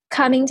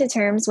coming to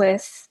terms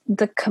with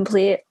the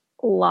complete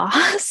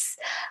loss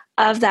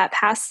of that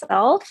past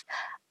self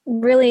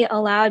really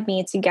allowed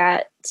me to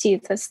get to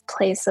this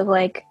place of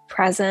like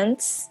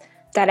presence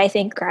that I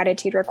think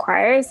gratitude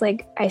requires.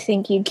 Like, I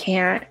think you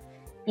can't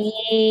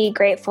be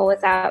grateful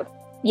without,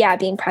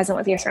 being present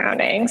with your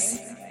surroundings.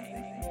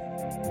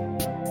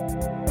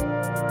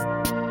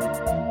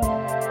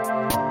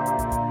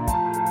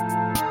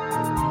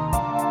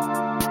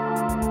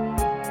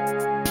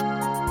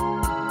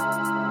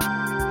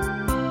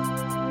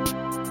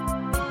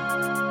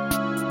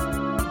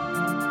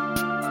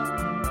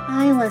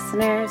 Hi,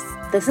 listeners.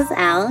 This is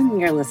Al,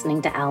 and you're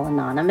listening to Al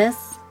Anonymous.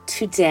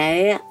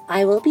 Today,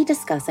 I will be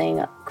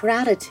discussing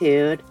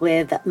gratitude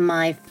with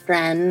my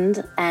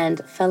friend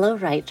and fellow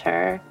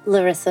writer,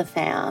 Larissa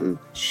Pham.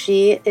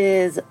 She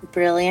is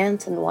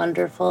brilliant and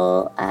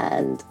wonderful,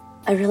 and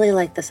I really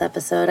like this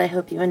episode. I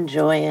hope you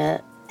enjoy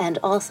it. And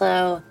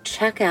also,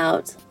 check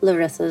out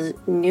Larissa's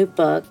new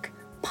book,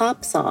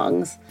 Pop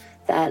Songs,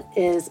 that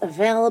is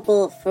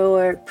available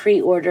for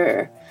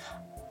pre-order.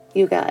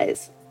 You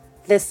guys,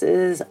 this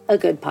is a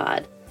good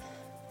pod.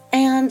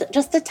 And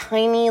just a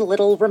tiny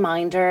little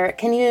reminder,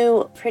 can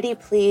you pretty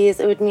please,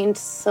 it would mean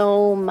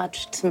so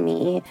much to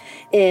me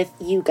if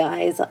you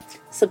guys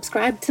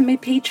subscribe to my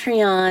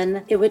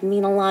Patreon. It would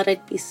mean a lot.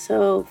 I'd be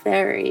so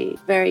very,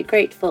 very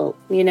grateful,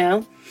 you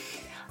know?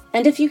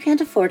 And if you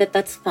can't afford it,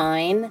 that's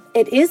fine.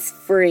 It is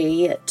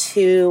free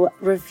to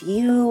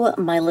review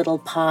my little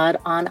pod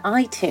on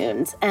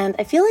iTunes, and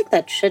I feel like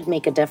that should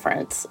make a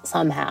difference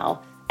somehow.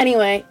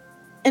 Anyway,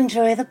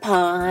 enjoy the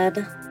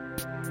pod.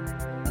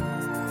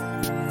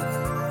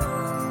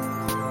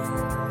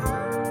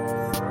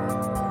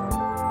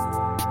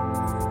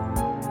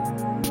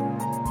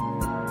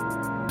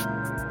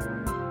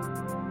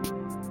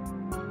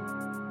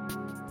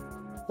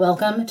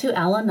 Welcome to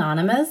Al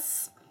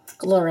Anonymous.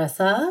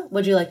 Larissa,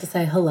 would you like to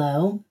say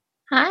hello?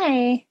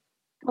 Hi.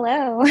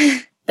 Hello.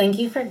 Thank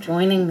you for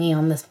joining me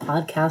on this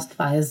podcast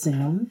via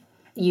Zoom.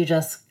 You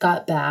just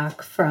got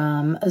back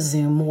from a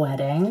Zoom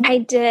wedding. I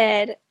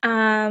did.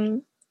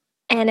 And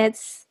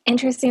it's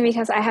interesting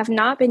because I have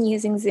not been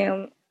using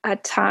Zoom a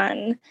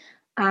ton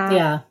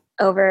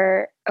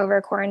over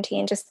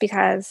quarantine, just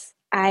because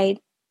I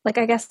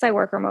guess I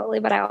work remotely,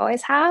 but I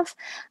always have.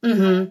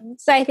 Mm-hmm.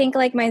 So I think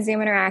like my Zoom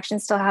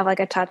interactions still have like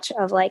a touch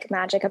of like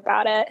magic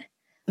about it.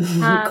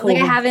 Cool. Like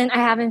I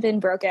haven't been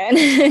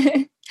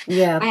broken.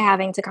 Yeah. by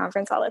having to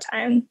conference all the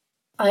time.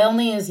 I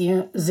only use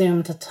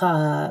Zoom to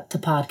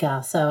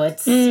podcast, so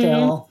it's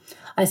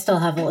I still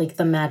have like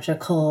the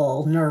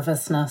magical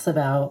nervousness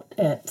about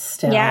it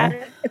still.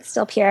 Yeah, it's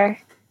still pure.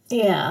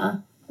 Yeah.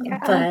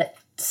 But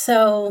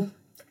so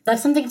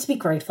that's something to be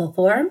grateful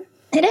for.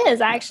 It is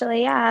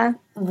actually, yeah.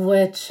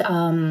 Which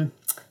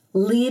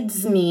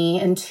leads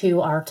me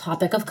into our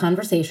topic of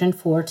conversation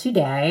for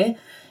today,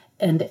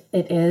 and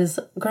it is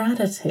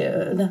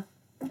gratitude.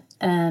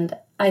 And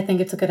I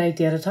think it's a good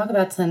idea to talk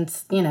about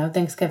since,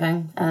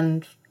 Thanksgiving,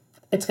 and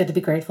it's good to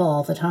be grateful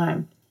all the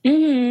time.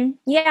 Mm-hmm.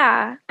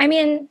 Yeah. I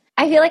mean,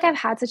 I feel like I've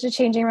had such a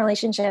changing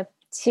relationship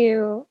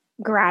to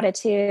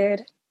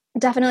gratitude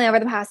definitely over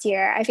the past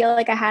year. I feel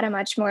like I had a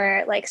much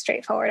more like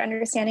straightforward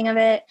understanding of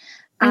it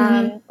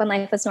when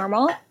life was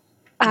normal.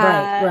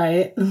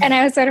 Right. And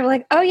I was sort of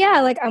like, oh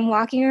yeah, like I'm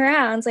walking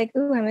around. It's like,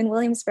 ooh, I'm in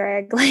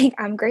Williamsburg. Like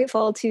I'm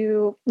grateful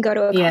to go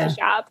to a coffee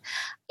shop.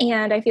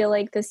 And I feel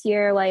like this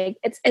year, like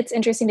it's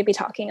interesting to be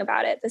talking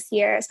about it this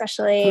year,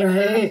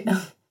 especially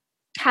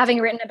having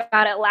written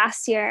about it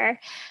last year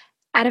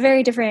at a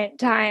very different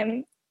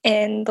time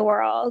in the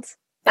world.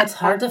 It's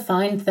hard to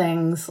find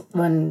things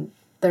when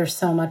there's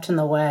so much in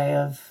the way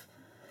of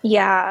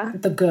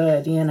the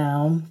good,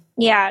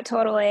 Yeah,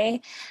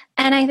 totally.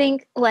 And I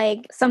think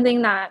like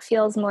something that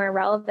feels more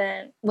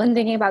relevant when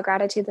thinking about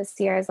gratitude this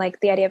year is like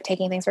the idea of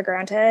taking things for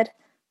granted.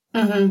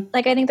 Mm-hmm.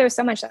 Like I think there's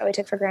so much that we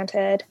took for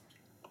granted.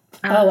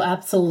 Oh,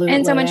 absolutely.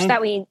 And so much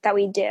that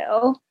we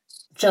do.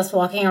 Just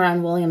walking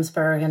around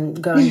Williamsburg and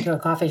going to a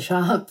coffee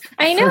shop.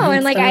 I know,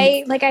 and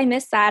I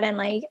miss that, and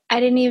like I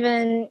didn't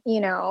even,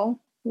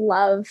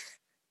 love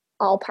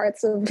all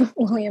parts of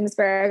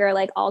Williamsburg or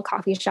like all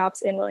coffee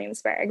shops in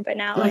Williamsburg. But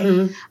now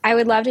like I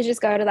would love to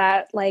just go to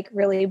that like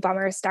really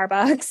bummer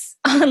Starbucks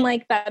on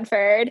like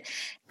Bedford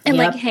and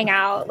like hang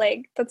out.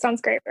 Like that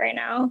sounds great right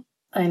now.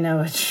 I know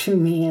what you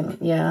mean.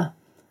 Yeah.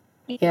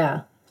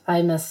 Yeah.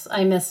 I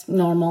miss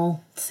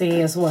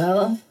normalcy as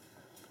well.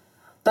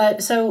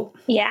 But so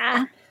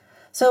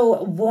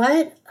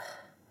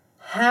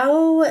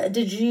how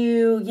did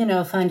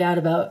you, find out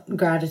about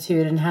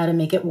gratitude and how to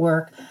make it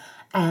work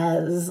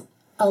as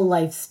a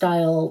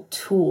lifestyle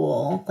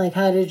tool? Like,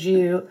 how did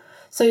you,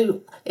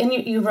 and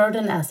you wrote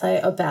an essay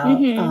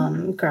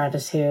about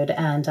gratitude,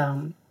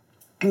 and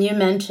you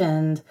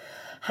mentioned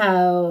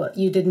how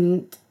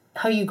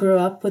you grew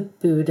up with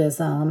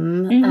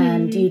Buddhism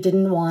and you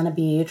didn't want to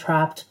be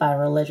trapped by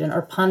religion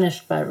or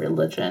punished by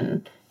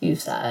religion, you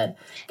said.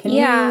 Can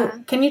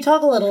you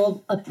talk a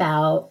little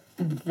about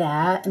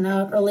that and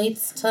how it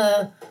relates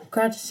to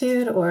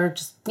gratitude, or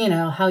just,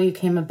 how you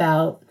came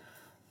about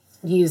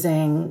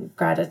using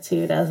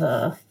gratitude as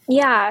a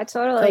yeah,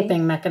 totally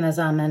coping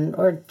mechanism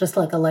or just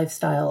like a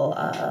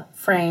lifestyle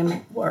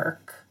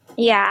framework.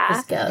 yeah.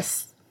 I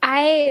guess.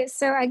 I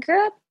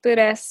grew up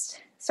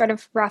Buddhist, sort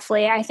of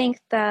roughly. I think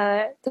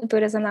the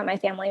Buddhism that my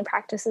family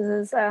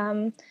practices is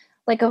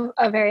like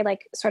a very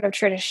like sort of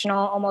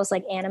traditional, almost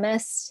like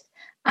animist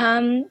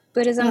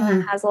Buddhism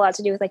that has a lot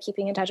to do with like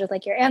keeping in touch with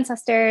like your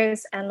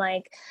ancestors and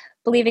like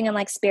believing in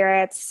like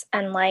spirits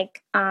and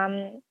like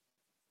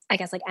I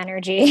guess like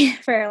energy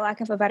for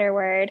lack of a better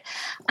word.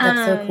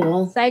 That's so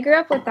cool. So I grew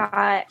up with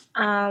that.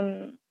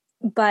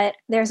 But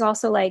there's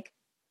also like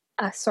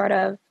a sort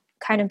of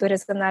kind of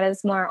Buddhism that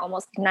is more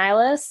almost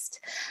nihilist.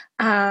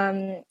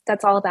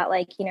 That's all about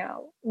like, you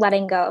know,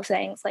 letting go of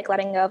things, like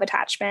letting go of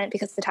attachment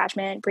because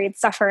attachment breeds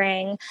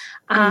suffering.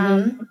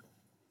 And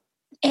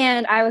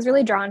I was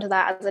really drawn to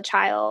that as a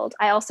child.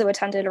 I also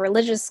attended a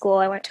religious school.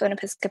 I went to an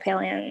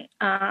Episcopalian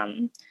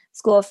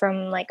school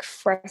from like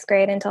fourth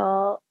grade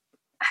until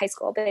high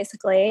school,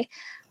 basically.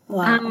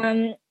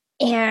 Wow.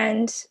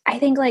 And I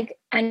think like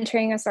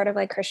entering a sort of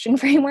like Christian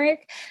framework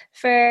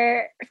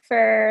for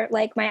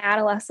like my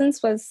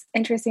adolescence was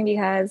interesting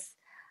because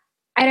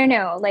I don't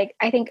know, like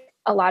I think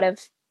a lot of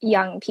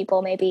young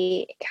people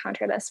maybe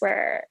encounter this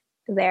where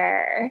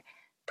they're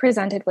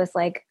presented with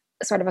like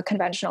sort of a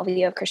conventional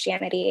view of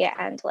Christianity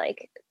and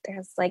like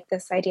there's like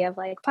this idea of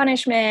like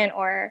punishment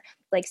or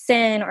like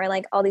sin or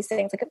like all these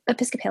things. Like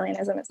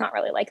Episcopalianism, it's not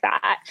really like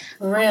that.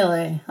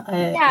 Really?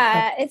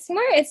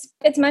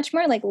 It's much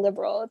more like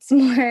liberal. It's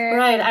more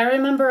right. I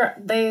remember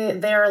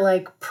they're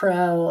like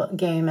pro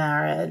gay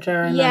marriage. I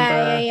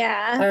remember.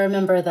 Yeah. I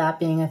remember that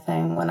being a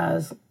thing when I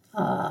was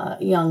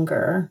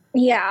younger.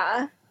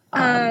 Yeah.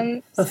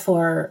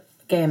 Before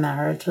gay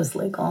marriage was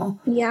legal.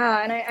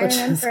 Yeah, and I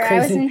remember I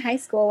was in high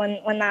school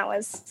when that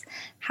was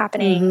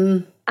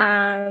happening.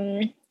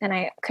 And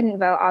I couldn't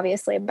vote,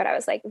 obviously, but I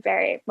was like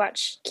very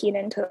much keyed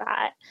into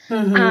that.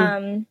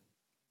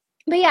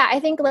 But yeah, I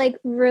think like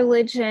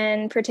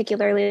religion,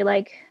 particularly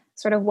like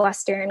sort of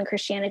Western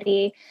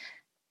Christianity,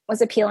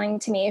 was appealing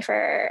to me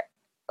for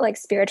like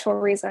spiritual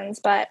reasons,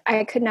 but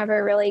I could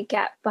never really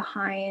get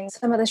behind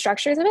some of the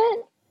structures of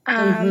it.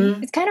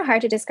 It's kind of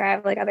hard to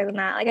describe like other than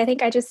that. Like I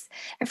think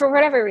for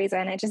whatever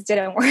reason, it just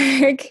didn't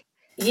work.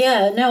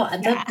 Yeah, no,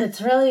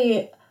 that's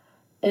really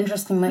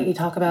interesting that you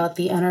talk about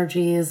the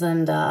energies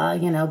and,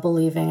 you know,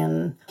 believing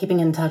and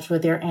keeping in touch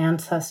with your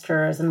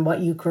ancestors and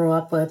what you grew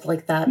up with,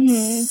 like that,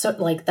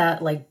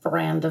 like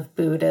brand of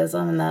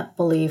Buddhism and that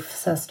belief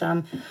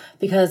system,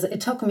 because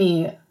it took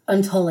me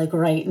until like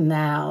right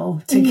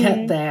now to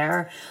get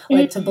there,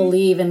 like to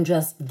believe in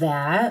just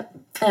that.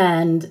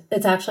 And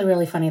it's actually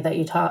really funny that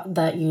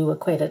you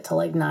equate it to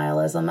like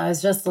nihilism. I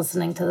was just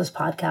listening to this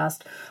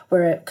podcast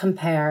where it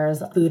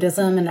compares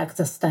Buddhism and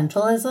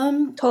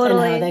existentialism.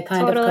 Totally. And how they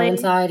kind of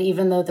coincide,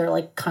 even though they're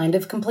like kind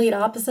of complete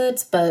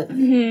opposites, but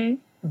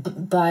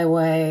by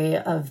way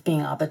of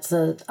being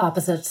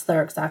opposites,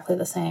 they're exactly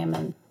the same.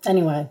 And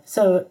anyway,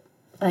 so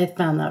I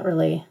found that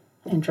really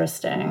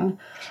interesting.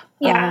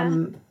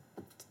 Yeah.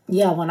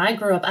 Yeah, when I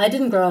grew up, I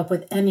didn't grow up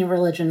with any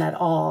religion at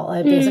all.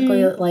 I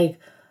basically like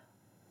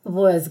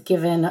was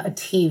given a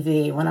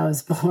TV when I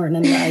was born,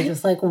 and I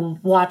just like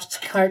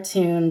watched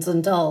cartoons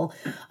until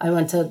I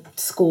went to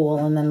school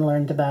and then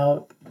learned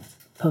about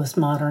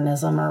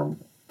postmodernism or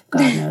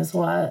God knows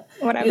what.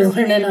 Whatever you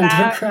learn in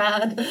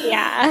undergrad.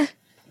 Yeah.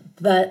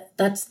 But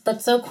that's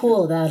so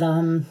cool that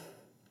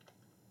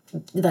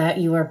that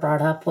you were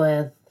brought up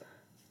with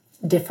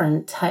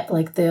different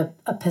like the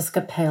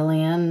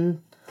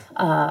Episcopalian.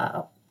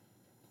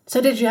 So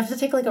did you have to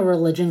take like a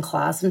religion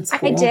class in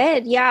school? I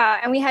did,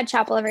 yeah. And we had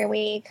chapel every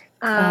week.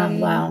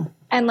 Wow.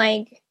 And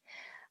like,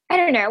 I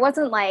don't know, it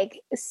wasn't like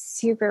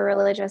super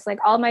religious. Like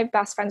all my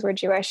best friends were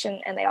Jewish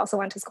and they also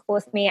went to school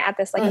with me at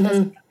this like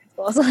Episcopalian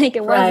school. So like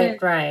it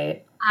wasn't.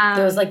 Right.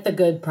 There was like the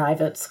good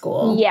private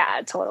school.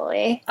 Yeah,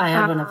 totally. I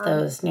had one of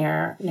those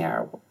near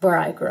where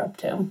I grew up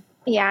too.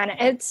 Yeah, and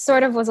it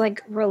sort of was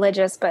like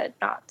religious, but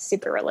not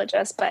super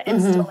religious, but it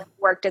still like,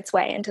 worked its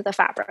way into the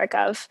fabric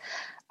of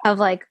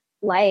like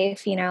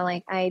life, you know,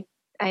 like I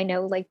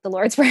know like the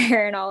Lord's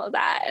Prayer and all of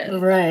that.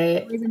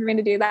 Right. Reason for me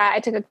to do that.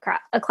 I took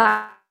a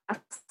class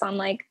on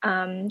like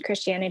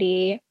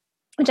Christianity,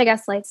 which I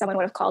guess like someone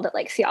would have called it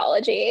like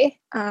theology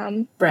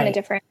in a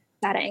different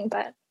setting,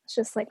 but it's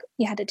just like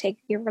you had to take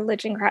your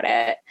religion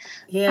credit.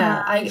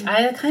 Yeah,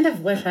 I kind of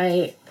wish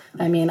I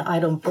mean, I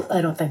don't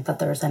think that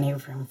there's any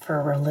room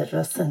for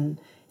religious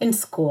in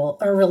school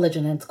or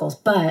religion in schools,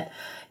 but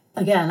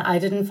again, I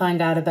didn't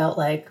find out about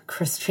like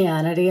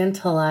Christianity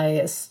until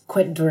I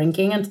quit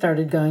drinking and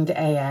started going to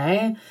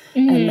AA.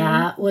 And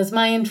that was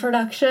my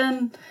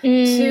introduction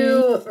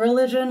to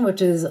religion, which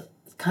is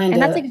kind of...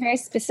 And that's like very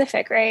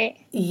specific,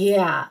 right?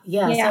 Yeah.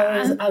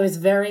 So I was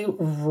very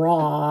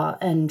raw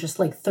and just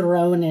like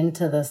thrown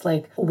into this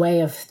like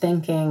way of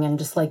thinking and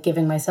just like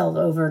giving myself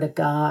over to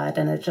God.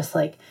 And it just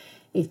like,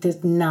 it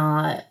did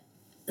not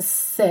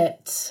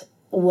sit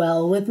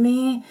well with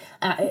me.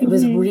 It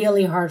was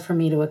really hard for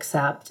me to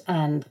accept.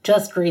 And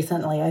just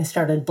recently, I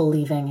started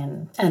believing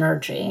in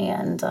energy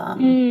and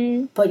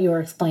what you were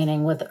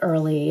explaining with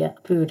early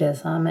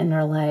Buddhism in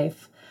your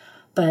life.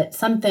 But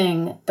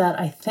something that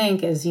I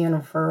think is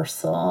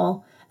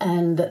universal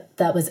and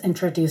that was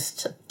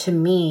introduced to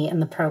me in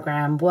the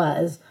program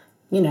was,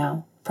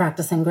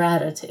 practicing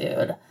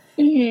gratitude.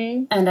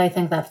 And I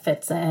think that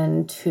fits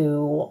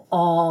into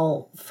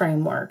all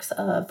frameworks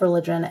of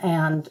religion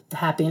and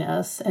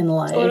happiness in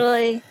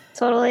life.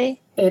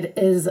 Totally. It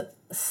is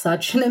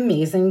such an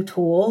amazing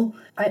tool.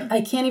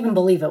 I can't even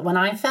believe it. When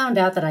I found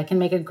out that I can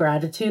make a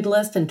gratitude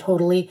list and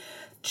totally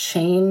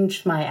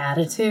change my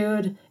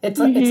attitude, it's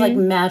like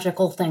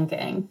magical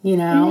thinking,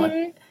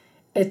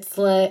 It's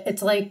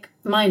like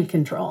mind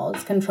control.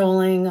 It's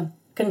controlling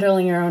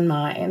your own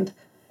mind.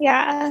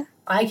 Yeah.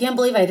 I can't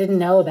believe I didn't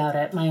know about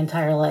it my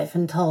entire life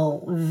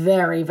until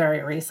very,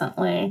 very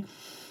recently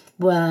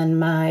when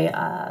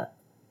my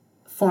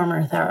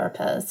former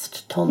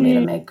therapist told me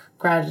to make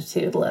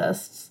gratitude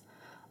lists.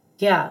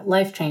 Yeah,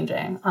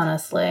 life-changing,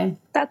 honestly.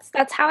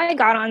 That's how I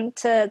got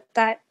onto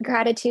that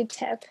gratitude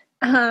tip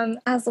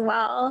as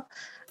well.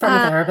 From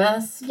a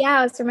therapist? Yeah,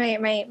 it was from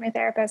my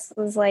therapist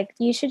was like,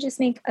 you should just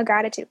make a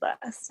gratitude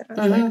list. And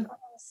I was like, oh,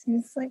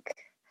 seems like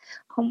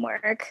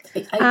homework.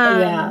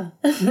 Yeah.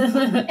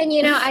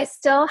 And I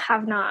still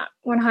have not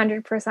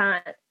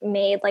 100%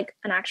 made like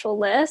an actual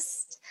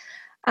list.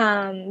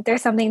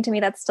 There's something to me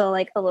that's still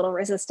like a little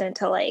resistant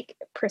to like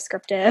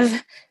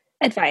prescriptive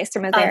advice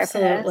from a therapist.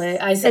 Absolutely.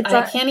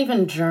 I can't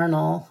even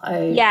journal.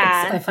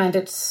 I find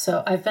it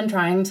so, I've been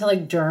trying to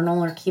like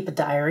journal or keep a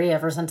diary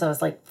ever since I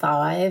was like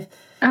 5.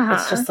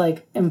 It's just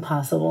like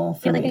impossible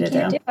for me to do.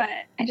 I can't do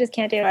it. I just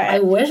can't do it. I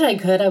wish I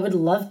could. I would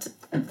love to.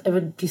 It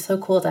would be so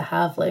cool to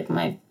have like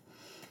my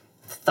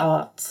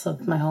thoughts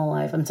of my whole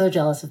life. I'm so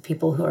jealous of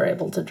people who are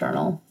able to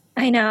journal.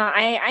 I know.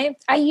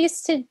 I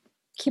used to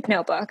keep a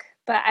notebook,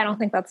 but I don't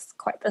think that's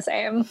quite the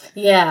same.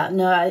 Yeah,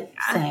 no,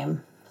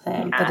 same.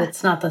 But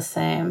it's not the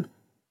same.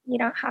 You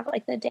don't have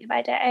like the day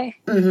by day.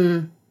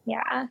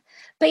 Yeah.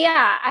 But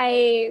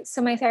yeah,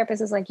 so my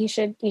therapist is like, you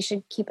should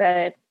keep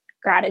a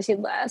gratitude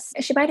list.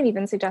 She might have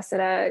even suggested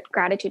a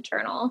gratitude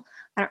journal.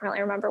 I don't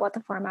really remember what the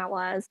format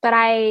was, but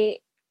I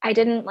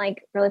didn't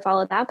like really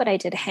follow that, but I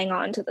did hang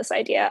on to this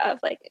idea of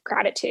like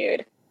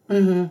gratitude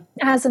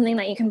as something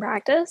that you can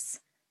practice.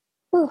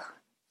 Whew.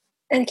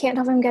 And I can't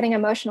tell if I'm getting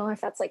emotional or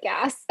if that's like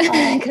gas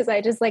because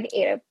I just like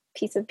ate a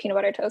piece of peanut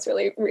butter toast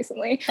really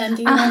recently. And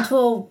you went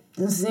to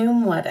a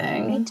Zoom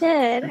wedding.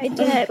 I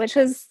did, which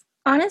was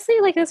honestly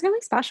like, it was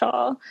really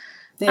special.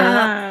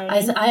 Yeah.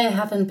 I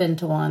haven't been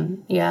to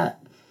one yet.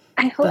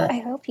 I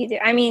hope you do.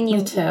 I mean,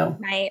 you too.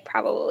 Might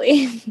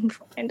probably,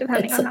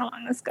 depending on how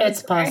long this goes.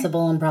 It's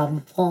possible and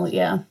probable,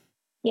 yeah.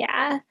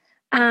 Yeah.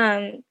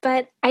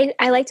 But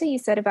I liked what you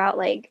said about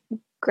like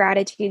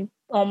gratitude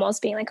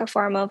almost being like a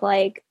form of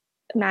like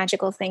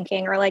magical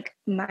thinking or like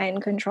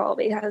mind control,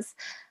 because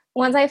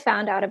once I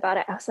found out about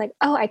it, I was like,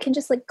 oh, I can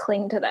just like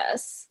cling to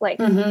this. Like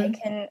I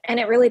can, and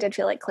it really did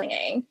feel like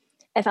clinging.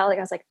 I felt like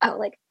I was like, oh,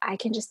 like I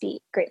can just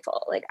be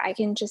grateful. Like I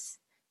can just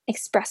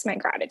express my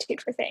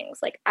gratitude for things.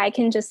 Like I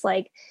can just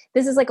like,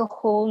 this is like a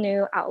whole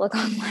new outlook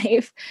on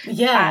life.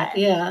 Yeah.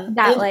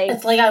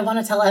 It's like, I want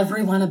to tell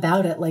everyone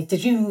about it. Like,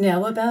 did you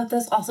know about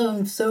this? Also,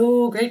 I'm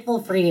so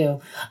grateful for you.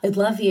 I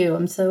love you.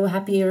 I'm so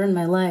happy you're in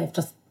my life.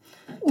 Just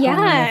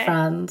my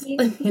friends. You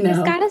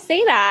just gotta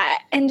say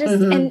that and just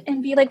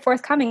and be like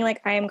forthcoming.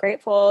 Like, I am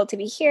grateful to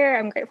be here.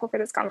 I'm grateful for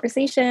this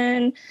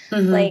conversation.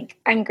 Like,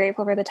 I'm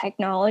grateful for the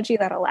technology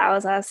that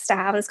allows us to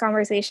have this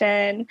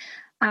conversation.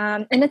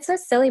 And it's so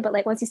silly, but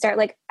like once you start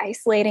like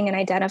isolating and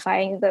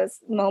identifying those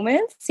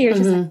moments, you're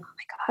just like, oh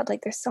my God,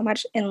 like there's so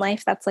much in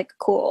life that's like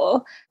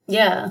cool.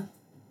 Yeah.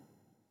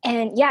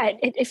 And yeah,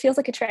 it feels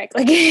like a trick.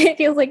 Like it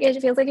feels like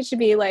it should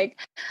be like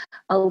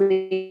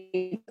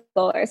illegal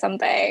or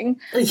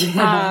something.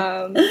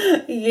 Yeah.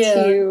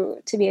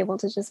 To be able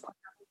to just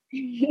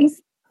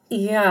things.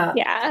 Yeah.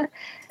 Yeah.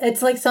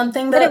 It's like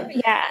something that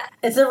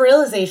it's a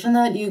realization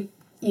that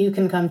you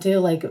can come to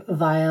like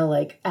via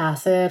like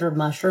acid or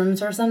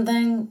mushrooms or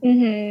something.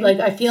 Like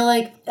I feel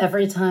like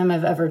every time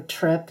I've ever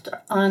tripped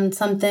on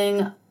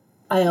something,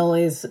 I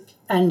always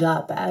end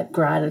up at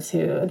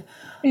gratitude.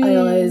 I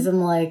always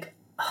am like,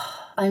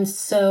 I'm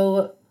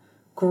so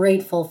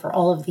grateful for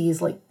all of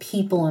these like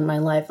people in my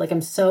life. Like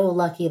I'm so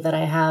lucky that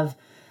I have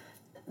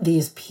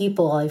these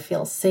people I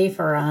feel safe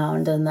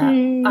around and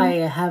that I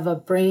have a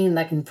brain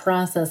that can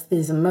process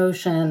these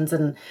emotions.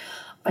 And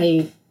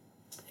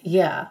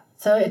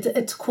so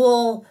it's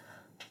cool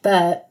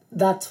that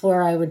that's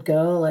where I would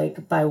go,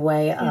 like by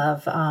way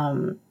of,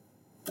 I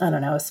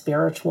don't know, a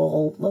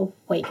spiritual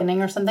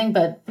awakening or something,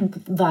 but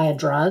via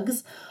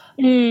drugs.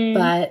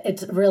 But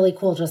it's really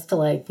cool just to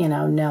like,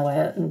 know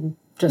it and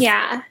just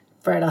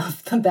right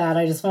off the bat.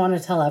 I just want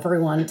to tell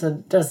everyone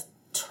to just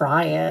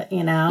try it,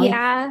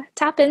 Yeah,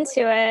 tap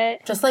into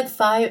it. Just like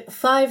five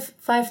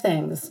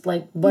things.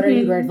 Like, what are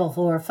you grateful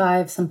for?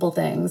 5 simple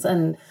things.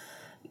 And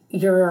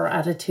your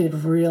attitude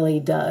really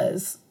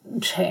does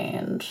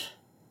change.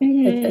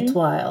 It's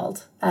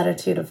wild.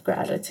 Attitude of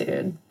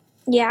gratitude.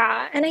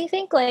 Yeah. And I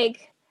think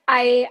like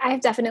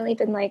I've definitely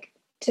been like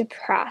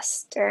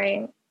depressed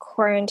during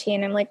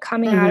quarantine. I'm like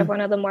coming out of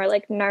one of the more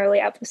like gnarly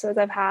episodes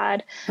I've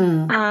had.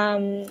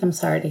 I'm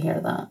sorry to hear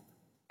that.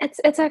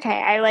 It's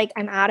okay.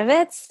 I'm out of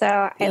it. So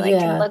I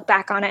can look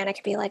back on it and I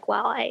can be like,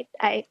 well,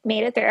 I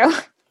made it through.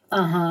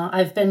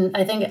 I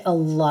think a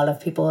lot of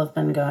people have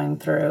been going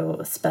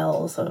through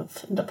spells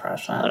of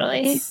depression.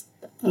 Totally.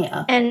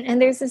 Yeah.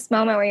 And there's this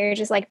moment where you're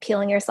just like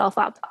peeling yourself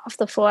up off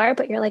the floor,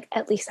 but you're like,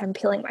 at least I'm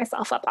peeling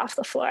myself up off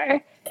the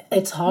floor.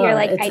 It's hard. You're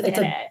like, I did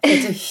it.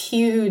 It's a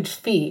huge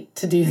feat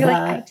to do you're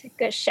that. Like, I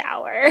took a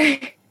shower.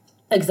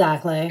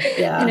 Exactly.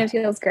 Yeah. And it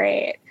feels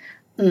great.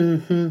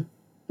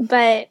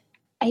 But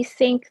I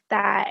think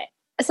that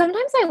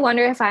sometimes I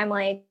wonder if I'm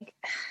like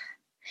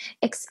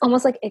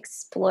almost like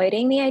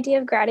exploiting the idea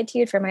of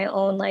gratitude for my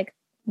own like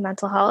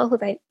mental health,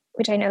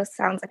 which I know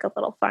sounds like a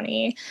little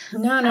funny.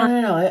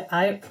 No.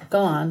 I go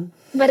on.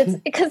 But it's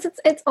because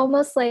it's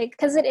almost like,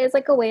 because it is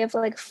like a way of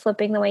like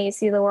flipping the way you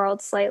see the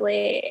world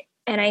slightly.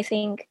 And I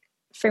think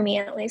for me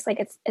at least, like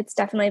it's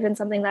definitely been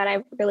something that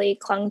I've really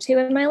clung to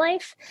in my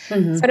life.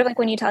 Sort of like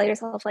when you tell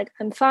yourself like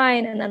I'm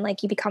fine, and then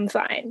like you become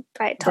fine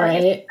by telling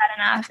yourself that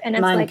enough. And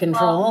it's mind like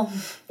control. Well,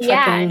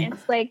 yeah, and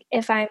it's like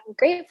if I'm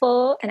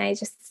grateful and I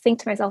just think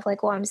to myself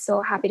like, well, I'm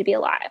so happy to be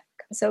alive.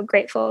 I'm so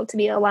grateful to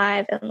be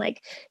alive and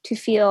like to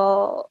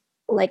feel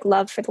like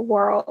love for the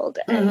world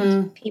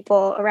and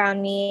people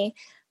around me.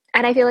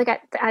 And I feel like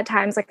at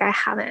times like I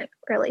haven't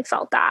really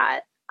felt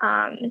that.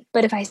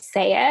 But if I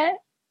say it,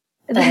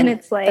 then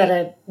it's like that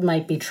it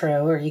might be true,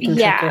 or you can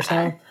trick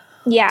yourself.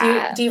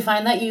 Yeah. Do you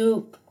find that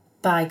you,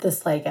 by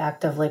this like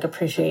act of like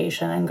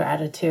appreciation and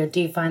gratitude,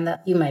 do you find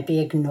that you might be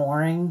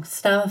ignoring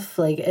stuff?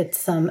 Like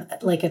it's an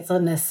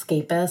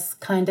escapist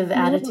kind of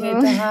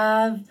attitude to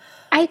have?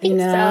 I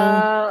think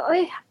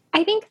so.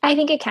 I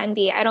think it can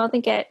be. I don't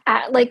think it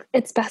like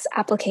its best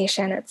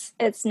application.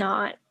 It's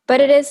not,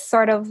 but it is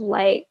sort of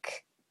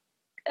like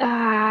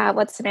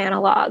what's an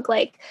analog?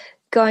 Like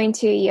going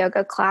to a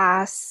yoga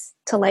class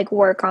to like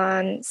work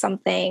on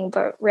something,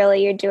 but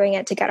really you're doing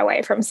it to get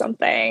away from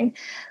something.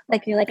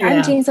 Like you're like,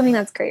 I'm doing something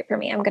that's great for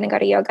me. I'm going to go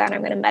to yoga and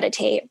I'm going to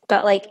meditate,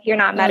 but like you're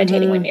not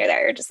meditating when you're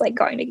there. You're just like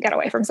going to get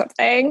away from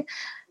something.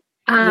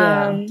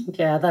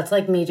 Yeah, that's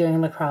like me doing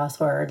the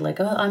crossword.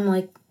 Like, oh, I'm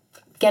like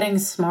getting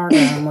smarter.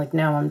 I'm like,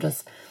 no, I'm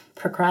just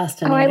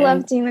procrastinating. Oh, I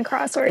love doing the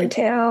crossword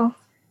too.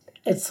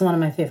 It's one of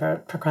my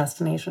favorite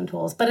procrastination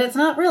tools, but it's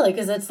not really,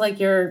 because it's like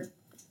you're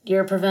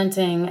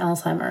preventing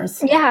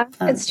Alzheimer's. Yeah,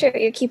 it's true.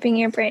 You're keeping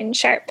your brain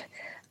sharp.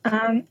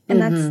 And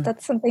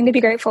that's something to be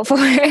grateful for.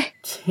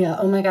 Yeah.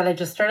 Oh my God. I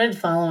just started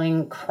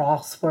following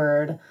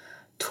crossword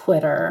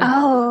Twitter.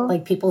 Oh.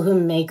 Like people who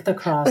make the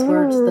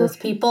crosswords. Ooh. Those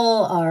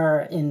people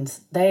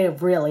they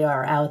really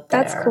are out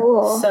there. That's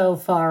cool. So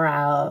far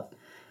out.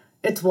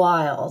 It's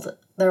wild.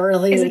 They're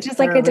really. Is it just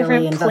like a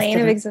different plane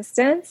of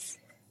existence?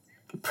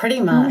 Pretty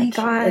much.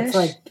 Oh my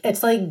gosh.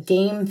 It's like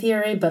game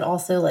theory, but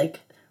also like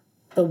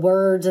the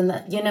words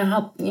and you know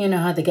how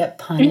they get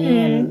punny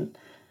and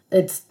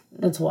it's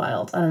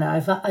wild. I don't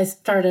know. I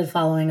started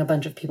following a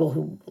bunch of people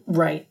who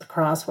write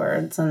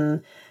crosswords,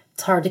 and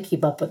it's hard to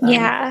keep up with them.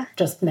 Yeah.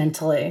 Just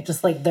mentally,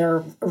 just like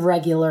their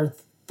regular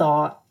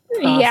thought.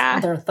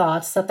 Their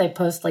thoughts that they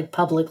post like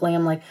publicly.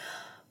 I'm like,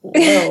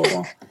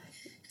 whoa,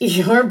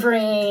 your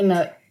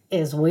brain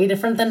is way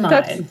different than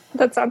mine.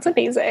 That sounds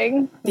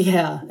amazing.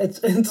 Yeah,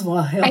 it's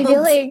wild. I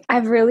feel like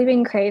I've really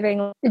been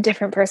craving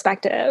different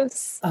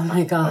perspectives. Oh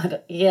my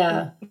God.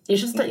 Yeah. You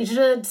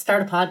should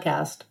start a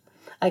podcast.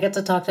 I get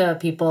to talk to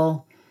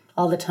people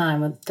all the time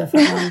with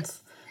different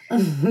ones.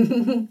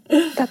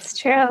 That's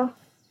true.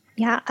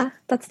 Yeah.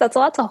 That's a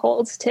lot to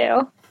hold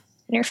too.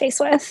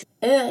 Interface with.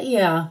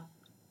 Yeah.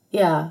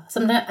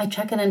 Sometimes I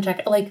check in and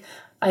check. Like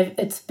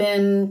it's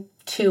been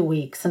 2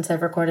 weeks since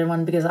I've recorded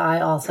one, because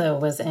I also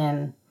was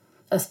in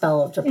a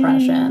spell of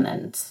depression,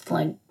 and it's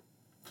like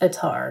it's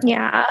hard.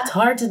 Yeah. It's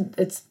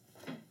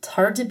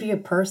hard to be a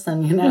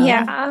person, you know?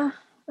 Yeah.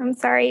 I'm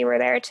sorry you were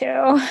there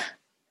too.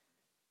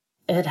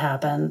 It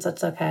happens.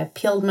 It's okay. I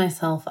peeled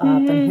myself up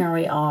and here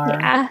we are.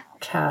 Yeah.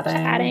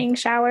 Chatting,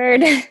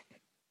 showered.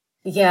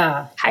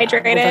 Yeah.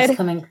 Hydrated.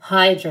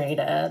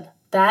 Hydrated.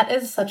 That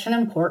is such an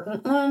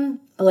important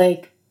one.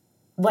 Like,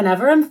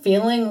 whenever I'm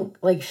feeling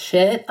like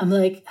shit, I'm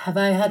like, have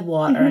I had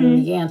water?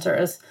 And the answer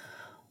is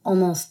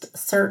almost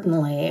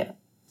certainly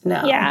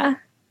no. Yeah.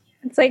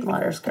 It's like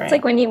water's great. It's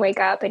like when you wake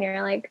up and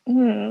you're like,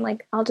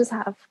 like I'll just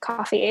have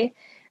coffee.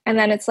 And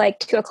then it's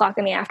like 2:00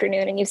 in the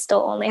afternoon and you've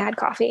still only had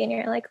coffee and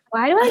you're like,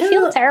 why do I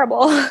feel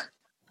terrible?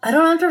 I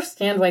don't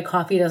understand why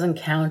coffee doesn't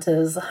count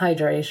as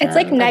hydration. It's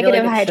like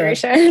negative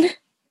hydration.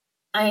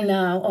 I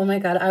know. Oh my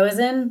God. I was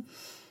in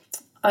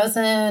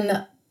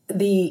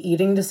the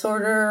eating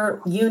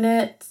disorder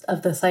unit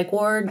of the psych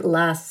ward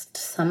last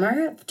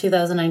summer,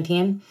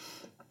 2019.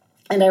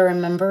 And I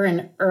remember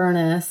in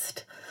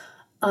earnest,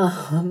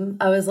 I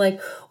was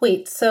like,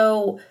 wait,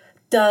 so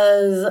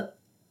does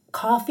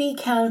coffee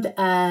count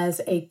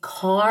as a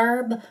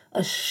carb,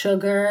 a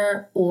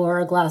sugar, or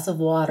a glass of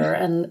water?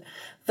 And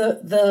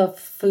the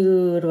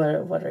food,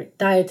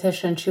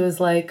 dietitian, she was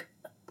like,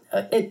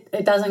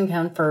 it doesn't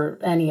count for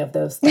any of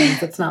those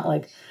things. It's not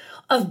like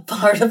a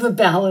part of a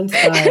balanced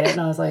diet.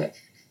 And I was like,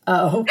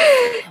 oh.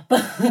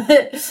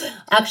 But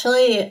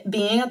actually,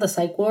 being at the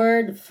psych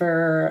ward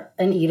for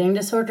an eating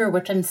disorder,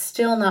 which I'm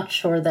still not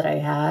sure that I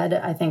had,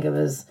 I think it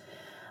was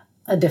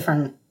a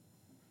different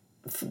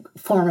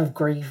form of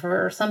grief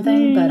or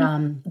something.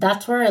 But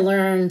that's where I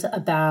learned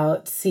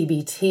about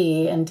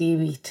CBT and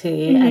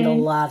DBT and a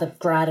lot of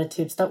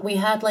gratitude stuff. We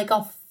had like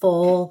a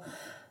full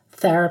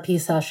therapy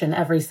session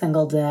every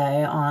single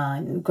day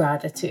on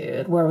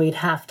gratitude, where we'd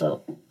have to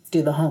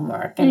do the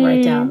homework and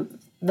write down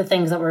the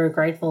things that we were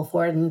grateful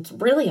for. And it's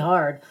really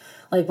hard,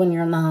 like when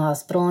you're in the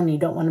hospital and you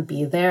don't want to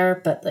be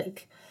there, but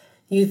like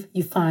you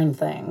find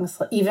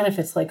things, even if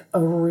it's like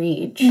a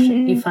reach,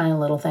 you find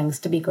little things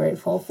to be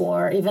grateful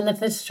for, even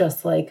if it's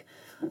just like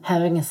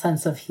having a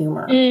sense of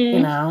humor, you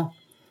know.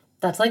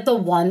 That's like the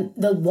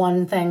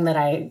one thing that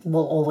I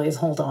will always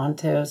hold on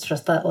to. It's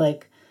just that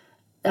like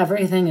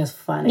everything is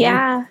funny.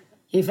 Yeah.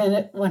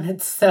 Even when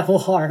it's so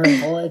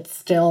horrible, it's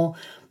still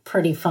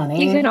pretty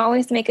funny. You can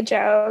always make a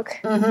joke.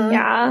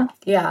 Yeah.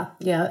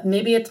 Yeah.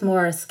 Maybe it's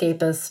more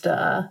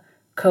escapist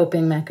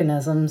coping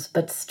mechanisms,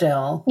 but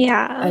still.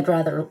 Yeah. I'd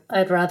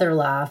rather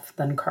laugh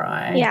than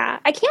cry. Yeah.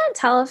 I can't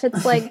tell if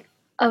it's like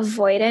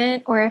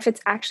avoidant or if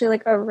it's actually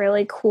like a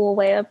really cool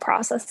way of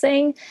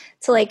processing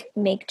to like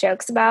make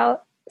jokes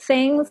about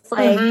things.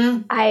 Like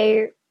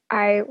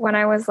I when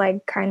I was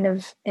like kind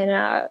of in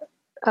a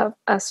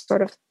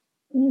sort of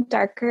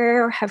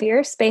darker or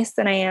heavier space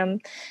than I am.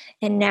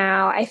 And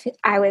now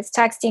I was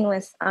texting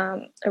with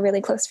a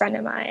really close friend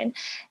of mine,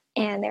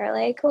 and they were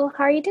like, well,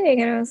 how are you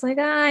doing? And I was like,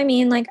 I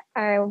mean, like,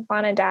 I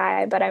want to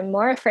die, but I'm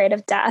more afraid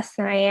of death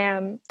than I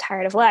am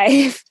tired of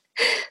life.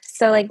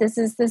 So like, this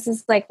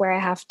is like where I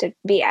have to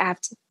be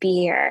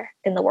here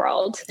in the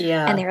world.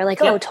 Yeah. And they were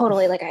like, oh,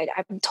 totally. Like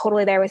I'm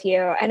totally there with you.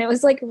 And it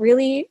was like,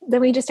 really,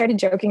 then we just started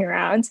joking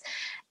around.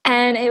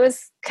 And it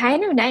was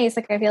kind of nice.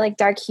 Like, I feel like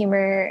dark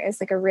humor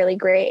is like a really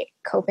great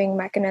coping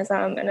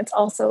mechanism. And it's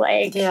also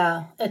like...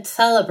 Yeah, it's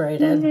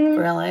celebrated,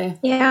 really.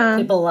 Yeah.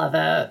 People love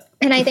it.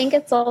 And I think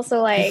it's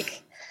also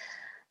like,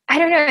 I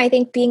don't know, I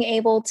think being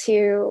able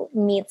to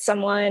meet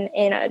someone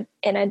in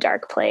a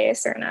dark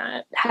place or in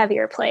a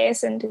heavier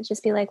place and to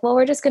just be like, well,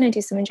 we're just going to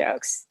do some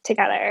jokes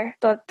together.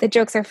 But the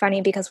jokes are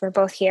funny because we're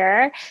both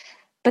here.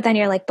 But then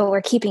you're like, but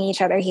we're keeping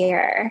each other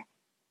here,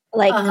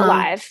 like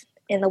alive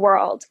in the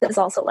world, is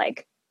also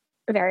like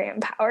very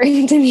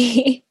empowering to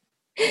me.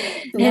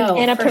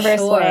 In a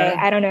perverse way.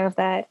 I don't know if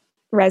that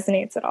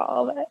resonates at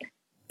all, but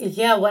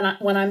yeah,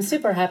 when I'm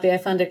super happy, I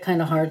find it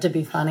kind of hard to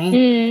be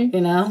funny,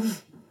 you know,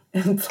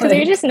 because like,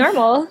 you're just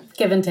normal.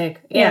 Give and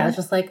take. Yeah, it's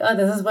just like, oh,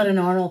 this is what a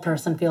normal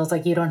person feels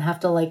like. You don't have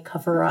to like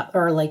cover up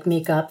or like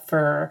make up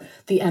for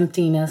the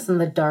emptiness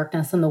and the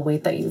darkness and the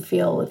weight that you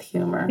feel with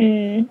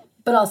humor.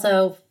 But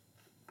also,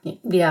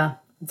 yeah,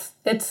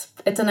 it's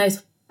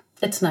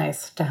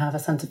nice to have a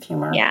sense of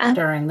humor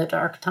during the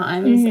dark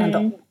times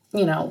and,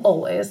 you know,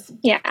 always.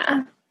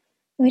 Yeah.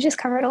 We just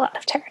covered a lot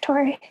of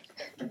territory.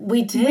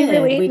 We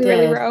did. We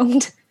really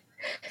roamed.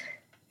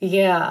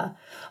 Yeah.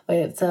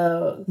 Wait,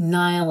 so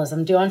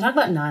nihilism. Do you want to talk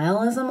about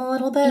nihilism a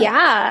little bit?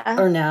 Yeah.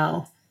 Or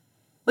no?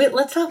 Wait,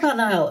 let's talk about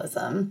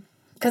nihilism.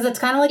 Because it's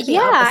kind of like the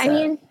opposite. I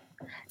mean,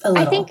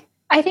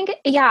 I think,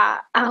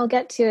 I'll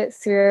get to it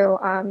through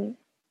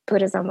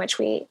Buddhism, which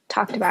we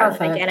talked about at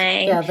the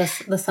beginning. Yeah,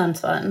 the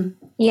sun's fun.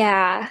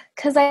 Yeah,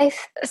 because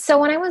so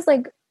when I was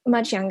like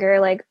much younger,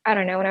 like, I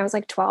don't know, when I was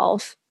like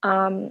 12,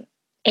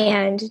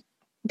 and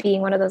being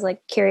one of those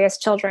like curious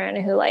children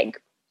who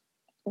like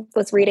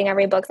was reading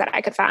every book that I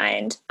could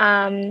find,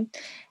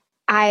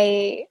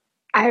 I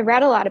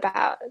read a lot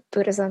about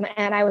Buddhism,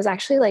 and I was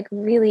actually like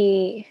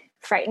really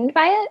frightened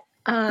by it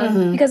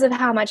because of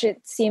how much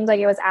it seemed like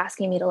it was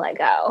asking me to let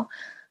go.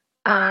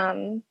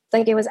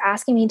 Like it was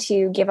asking me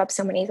to give up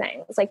so many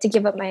things, like to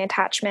give up my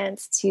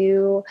attachments,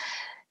 to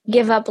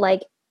give up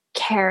like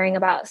caring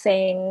about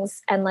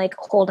things and like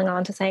holding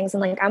on to things.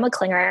 And like, I'm a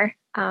clinger.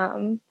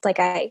 Like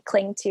I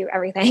cling to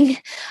everything.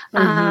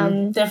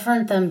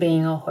 Different than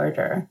being a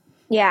hoarder.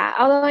 Yeah.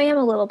 Although I am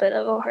a little bit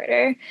of a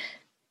hoarder.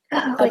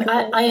 Like,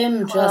 I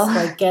am just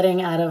like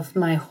getting out of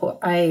my,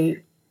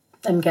 I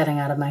am getting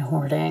out of my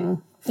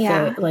hoarding.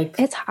 Yeah, like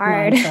it's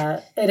hard.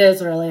 Mindset. It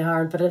is really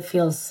hard, but it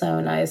feels so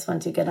nice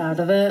once you get out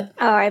of it.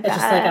 Oh, I bet. It's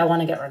just like I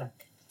want to get rid of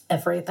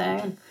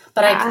everything,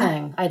 but I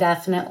cling. I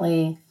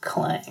definitely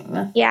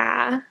cling.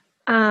 Yeah.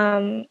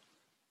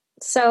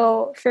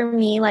 So for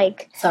me,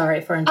 like, sorry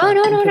for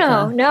interrupting.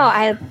 No.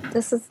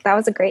 That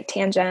was a great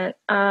tangent.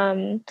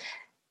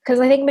 Because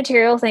I think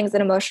material things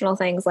and emotional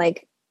things,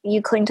 like,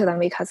 you cling to them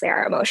because they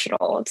are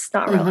emotional. It's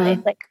not really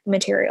like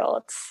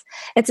material.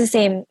 It's the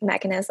same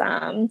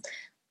mechanism.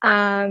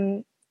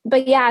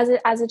 But yeah,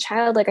 as a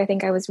child, like, I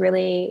think I was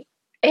really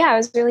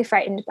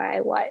frightened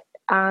by what,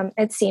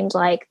 it seemed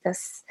like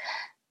this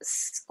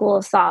school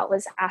of thought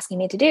was asking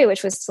me to do,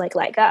 which was to like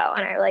let go.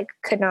 And I like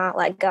could not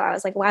let go. I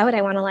was like, why would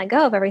I want to let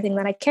go of everything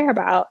that I care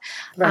about?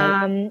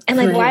 Right. And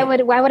like, why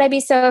would I be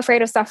so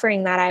afraid of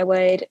suffering that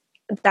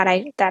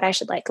I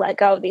should like let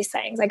go of these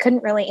things? I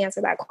couldn't really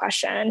answer that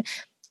question.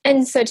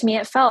 And so to me,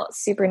 it felt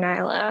super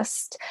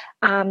nihilist.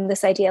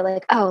 This idea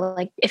like, oh,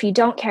 like if you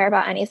don't care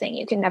about anything,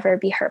 you can never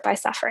be hurt by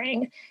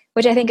suffering,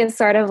 which I think is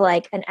sort of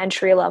like an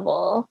entry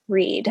level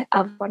read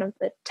of one of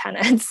the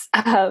tenets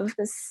of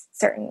this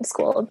certain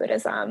school of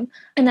Buddhism.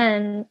 And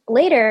then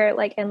later,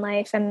 like in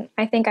life, and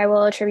I think I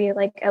will attribute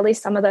like at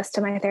least some of this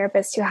to my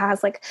therapist who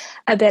has like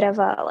a bit of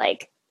a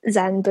like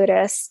Zen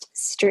Buddhist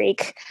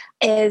streak,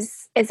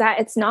 is that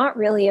it's not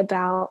really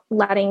about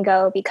letting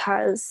go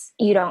because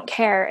you don't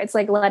care. It's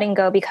like letting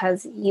go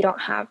because you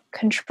don't have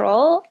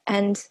control,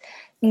 and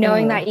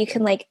knowing that you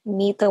can like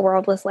meet the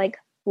world with like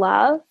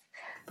love.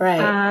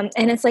 Right.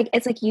 And it's like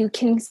you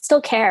can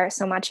still care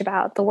so much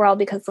about the world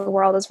because the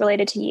world is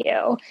related to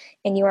you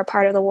and you are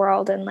part of the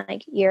world, and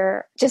like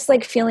you're just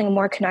like feeling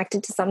more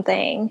connected to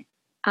something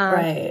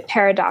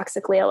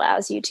paradoxically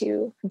allows you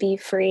to be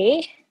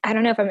free. I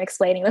don't know if I'm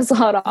explaining this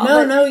well at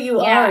all. No,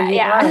 you are.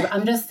 You are.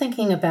 I'm just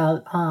thinking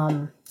about,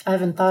 I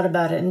haven't thought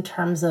about it in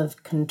terms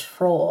of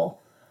control.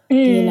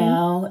 You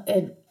know,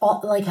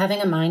 like having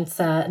a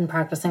mindset and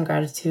practicing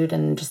gratitude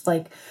and just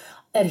like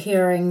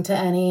adhering to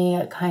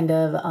any kind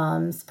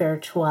of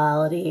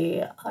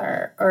spirituality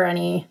or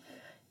any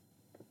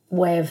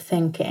way of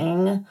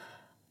thinking.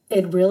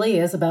 It really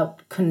is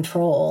about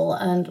control.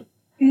 And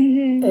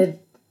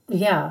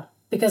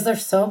because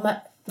there's so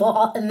much.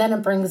 Well, and then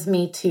it brings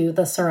me to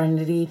the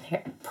serenity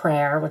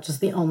prayer, which is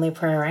the only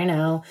prayer I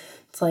know.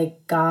 It's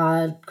like,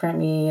 God, grant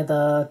me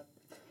the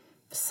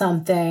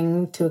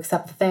something to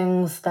accept the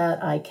things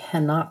that I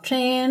cannot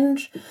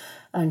change,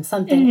 and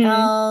something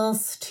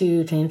else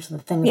to change the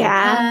things I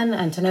can,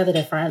 and to know the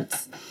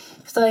difference.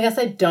 So I guess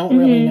I don't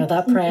really know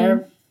that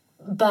prayer.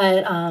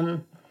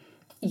 But,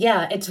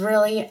 it's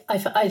really,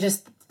 I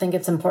just think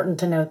it's important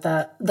to note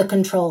that the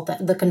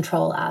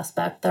control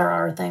aspect, there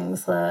are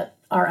things that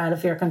are out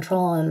of your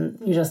control, and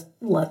you just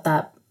let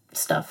that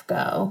stuff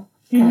go.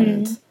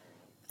 And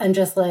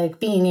just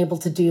like being able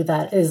to do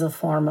that is a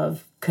form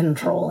of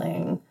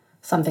controlling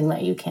something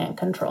that you can't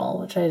control,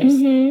 which I just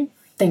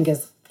think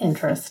is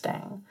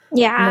interesting.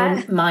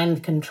 Yeah.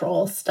 Mind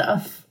control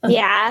stuff.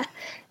 Yeah.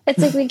 It's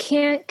like we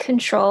can't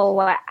control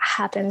what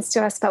happens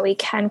to us, but we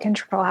can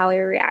control how we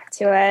react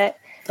to it.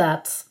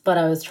 That's what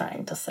I was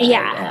trying to say.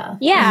 Yeah.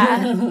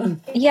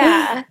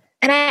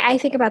 And I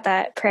think about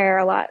that prayer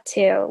a lot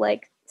too.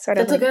 Like sort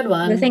of That's a good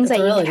one. The things that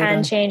you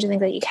can change and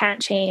things that you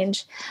can't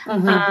change.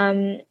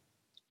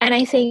 And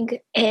I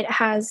think it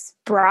has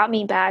brought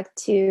me back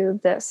to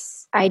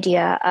this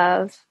idea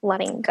of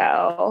letting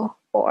go,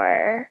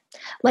 or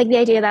like the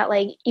idea that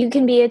like you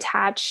can be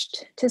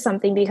attached to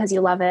something because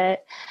you love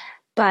it.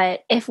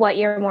 But if what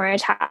you're more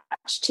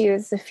attached to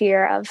is the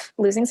fear of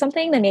losing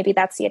something, then maybe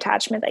that's the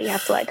attachment that you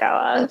have to let go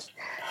of.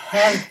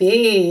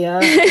 Heavy.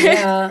 I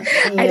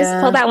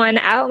just pulled that one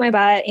out of my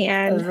butt,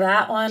 and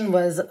that one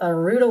was a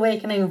rude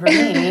awakening for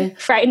me.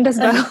 Frightened us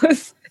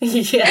both.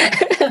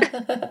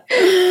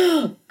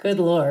 Good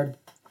Lord.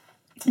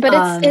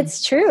 But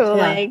it's true.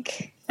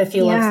 Like if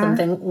you love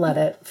something, let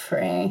it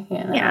free.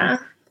 You know? Yeah.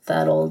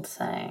 That old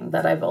saying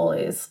that I've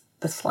always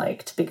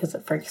disliked because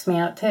it freaks me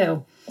out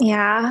too.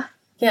 Yeah.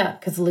 Yeah,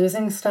 because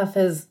losing stuff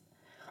is,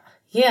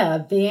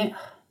 you're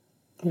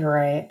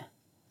right.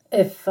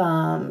 If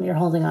you're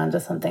holding on to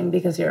something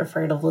because you're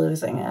afraid of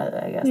losing it,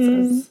 I guess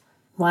is,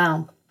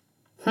 wow.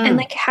 And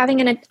like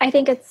having I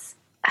think it's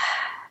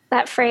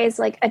that phrase,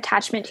 like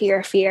attachment to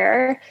your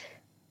fear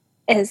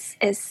is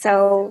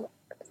so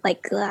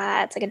like,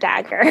 it's like a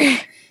dagger.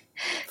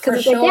 Because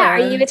it's like, are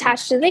you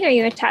attached to the thing? Or are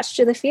you attached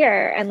to the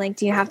fear? And like,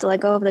 do you have to let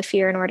go of the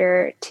fear in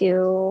order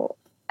to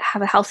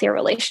have a healthier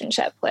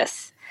relationship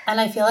with and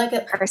I feel like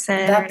a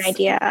person or an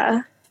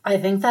idea? I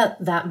think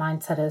that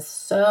mindset is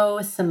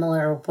so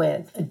similar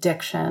with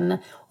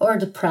addiction or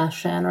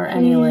depression or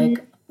any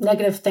like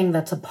negative thing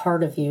that's a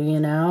part of you,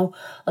 you know?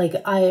 Like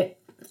I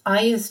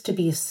used to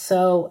be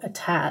so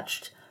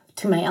attached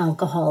to my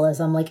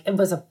alcoholism. Like it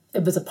was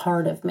a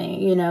part of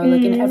me, you know?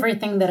 Like in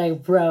everything that I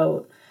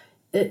wrote,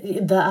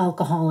 the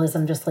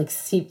alcoholism just like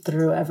seeped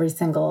through every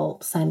single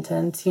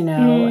sentence, you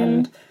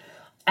know?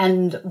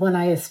 And when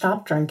I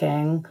stopped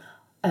drinking,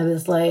 I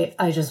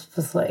just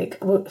was like,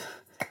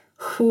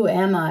 who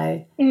am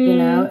I? You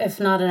know, if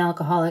not an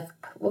alcoholic,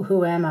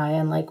 who am I?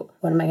 And like,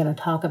 what am I going to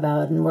talk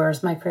about? And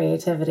where's my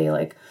creativity?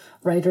 Like,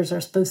 writers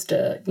are supposed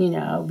to, you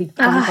know, be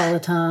drunk all the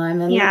time.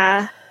 And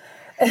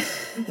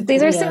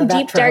these are some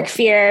deep, dark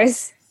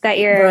fears that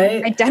you're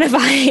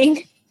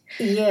identifying.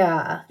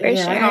 Yeah. Sure.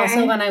 And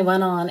also when I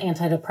went on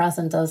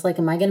antidepressants, I was like,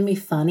 am I going to be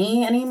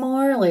funny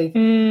anymore? Like,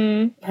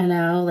 you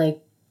know,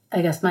 like,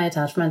 I guess my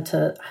attachment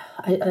to,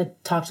 I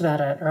talked about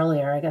it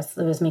earlier. I guess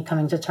it was me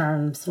coming to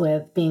terms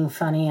with being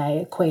funny. I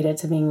equate it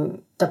to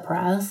being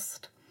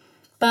depressed,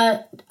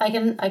 but I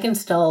can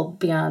still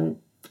be on,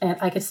 and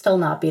I could still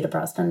not be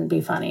depressed and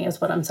be funny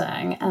is what I'm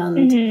saying.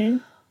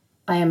 And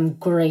I am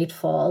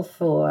grateful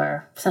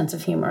for sense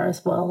of humor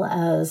as well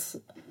as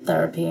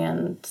therapy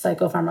and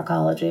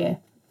psychopharmacology,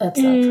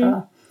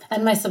 etc.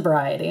 And my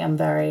sobriety, I'm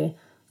very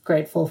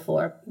grateful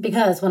for.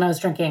 Because when I was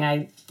drinking,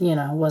 I,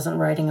 wasn't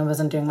writing, I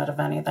wasn't doing much of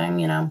anything,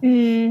 Now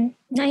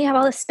you have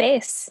all the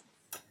space.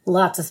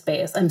 Lots of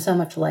space. I'm so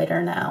much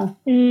lighter now.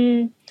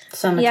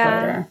 So much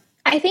lighter.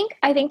 I think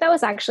that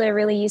was actually a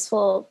really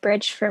useful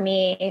bridge for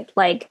me,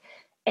 like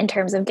in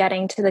terms of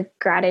getting to the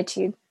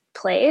gratitude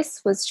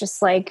place, was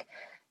just like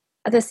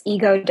this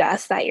ego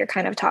death that you're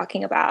kind of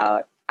talking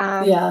about.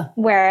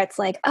 Where it's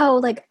like, oh,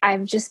 like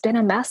I've just been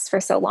a mess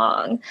for so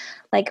long.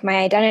 Like my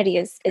identity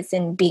is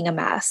in being a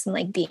mess and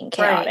like being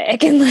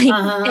chaotic and like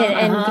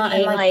and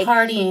being like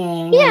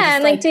partying. Yeah,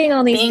 and like doing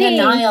all these things. Being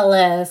a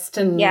nihilist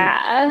and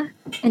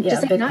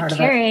just like not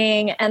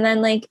caring. And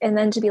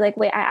then to be like,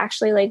 wait, I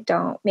actually like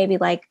don't maybe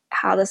like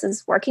how this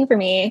is working for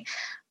me.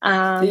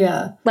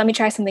 Let me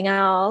try something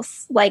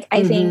else. Like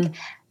I think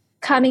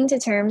coming to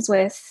terms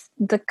with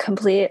the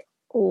complete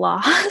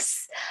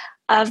loss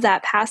of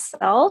that past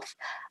self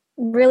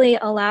really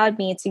allowed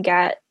me to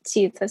get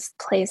to this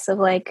place of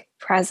like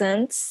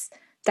presence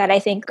that I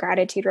think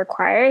gratitude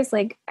requires.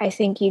 Like, I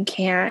think you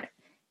can't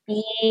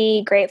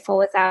be grateful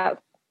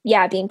without,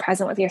 being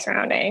present with your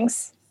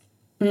surroundings.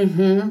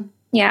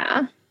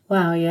 Yeah.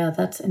 Wow. Yeah.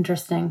 That's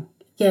interesting.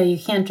 Yeah. You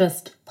can't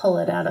just pull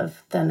it out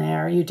of thin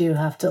air. You do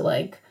have to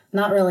like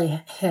not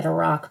really hit a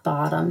rock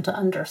bottom to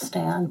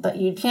understand, but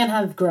you can't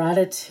have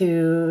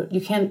gratitude.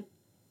 You can't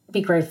be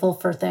grateful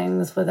for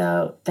things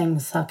without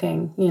things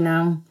sucking,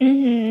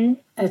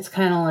 It's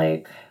kind of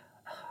like,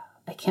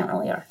 I can't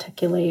really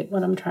articulate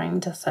what I'm trying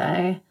to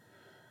say.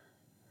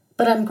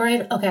 But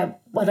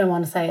what I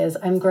want to say is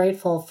I'm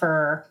grateful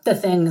for the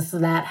things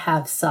that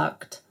have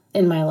sucked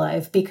in my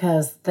life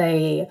because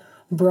they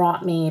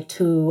brought me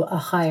to a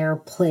higher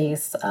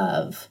place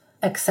of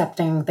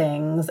accepting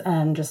things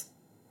and just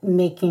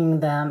making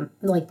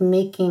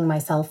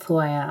myself who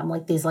I am.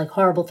 Like these like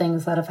horrible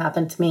things that have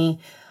happened to me,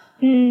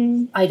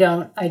 I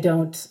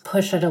don't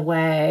push it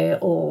away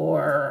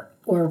or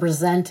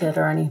resent it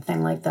or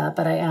anything like that,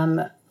 but I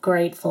am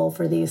grateful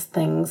for these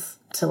things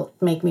to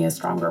make me a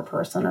stronger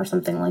person or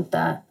something like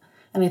that.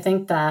 And I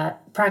think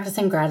that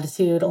practicing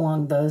gratitude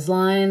along those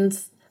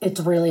lines,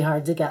 it's really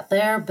hard to get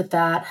there, but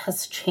that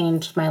has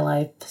changed my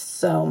life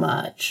so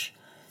much.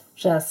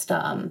 Just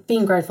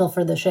being grateful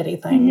for the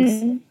shitty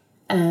things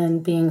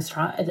and being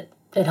strong.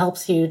 It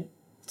helps you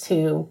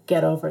to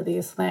get over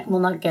these things. Well,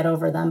 not get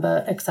over them,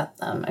 but accept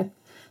them.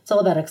 It's all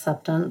about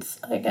acceptance,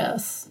 I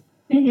guess.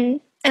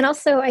 And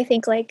also, I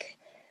think, like,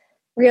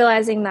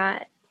 realizing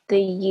that the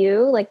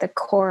you, like the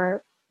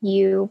core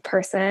you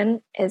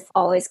person, is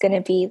always going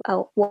to be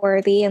a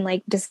worthy and,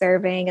 like,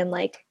 deserving and,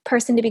 like,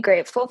 person to be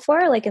grateful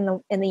for, like, in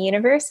the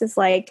universe is,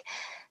 like,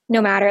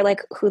 no matter,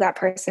 like, who that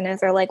person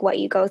is or, like, what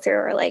you go through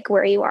or, like,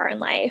 where you are in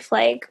life,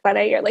 like,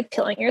 whether you're, like,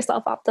 peeling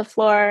yourself off the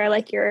floor,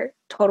 like, you're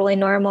totally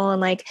normal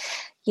and, like,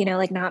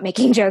 like, not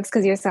making jokes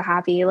because you're so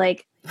happy,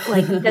 like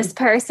this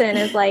person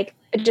is, like,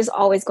 just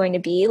always going to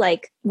be,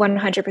 like,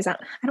 100%.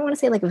 I don't want to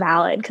say, like,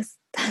 valid because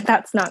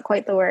that's not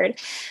quite the word,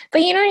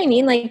 but you know what I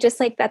mean? Like, just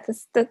like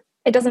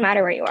it doesn't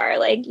matter where you are.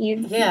 Like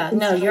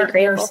you're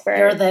grateful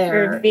for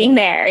there. For being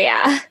there.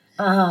 Yeah.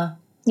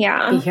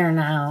 Yeah. Be here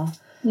now.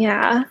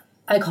 Yeah.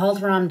 I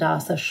called Ram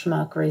Dass a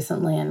schmuck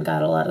recently and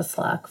got a lot of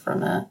slack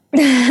from it.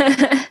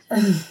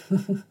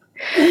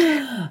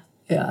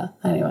 Yeah.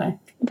 Anyway.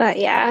 But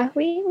yeah,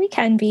 we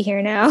can be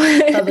here now.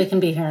 But we can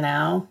be here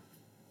now.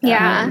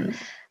 Yeah.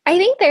 I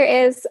think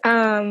there is,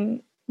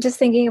 just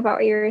thinking about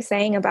what you were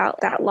saying about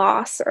that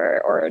loss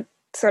or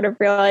sort of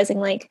realizing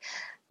like,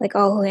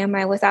 oh, who am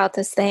I without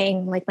this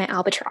thing, like my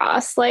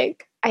albatross?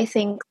 Like, I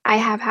think I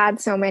have had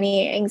so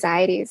many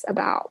anxieties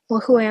about, well,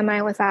 who am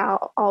I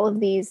without all of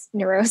these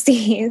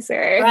neuroses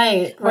or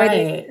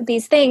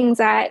these things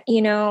that,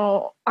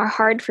 are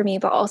hard for me,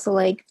 but also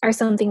like are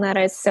something that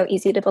is so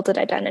easy to build an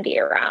identity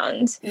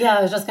around. Yeah,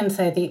 I was just going to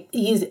say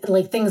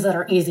things that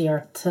are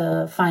easier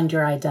to find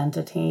your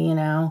identity,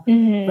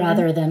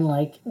 rather than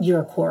like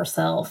your core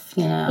self,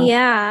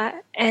 Yeah.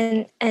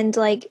 And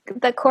like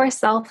the core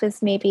self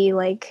is maybe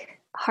like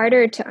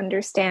harder to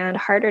understand,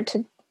 harder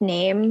to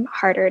name,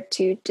 harder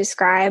to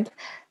describe,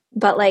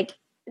 but like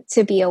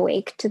to be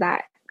awake to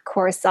that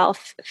core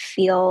self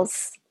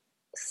feels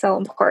so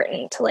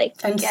important to like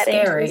and get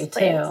scary into this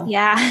too.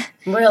 Yeah,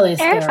 really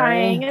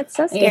terrifying. Scary. It's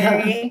so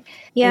scary.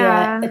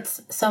 Yeah.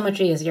 It's so much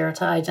easier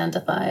to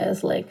identify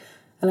as like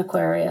an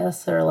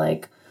Aquarius or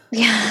like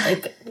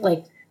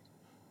like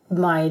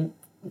my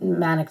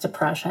manic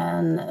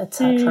depression,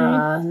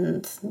 etc.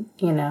 And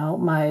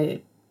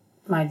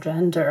my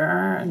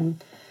gender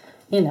and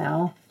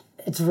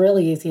it's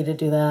really easy to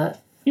do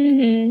that.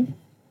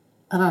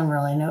 I don't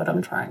really know what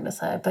I'm trying to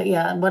say, but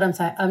yeah, what I'm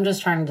saying, I'm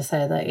just trying to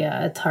say that,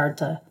 yeah, it's hard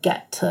to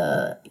get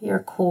to your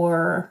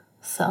core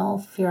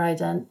self,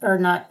 or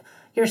not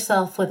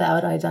yourself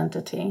without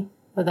identity,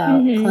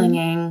 without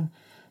clinging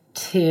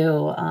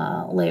to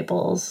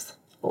labels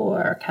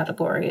or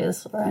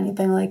categories or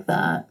anything like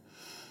that.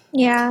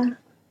 Yeah.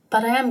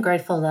 But I am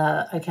grateful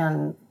that I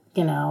can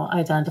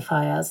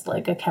identify as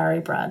like a Carrie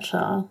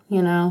Bradshaw,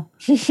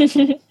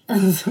 There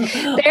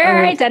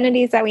are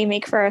identities that we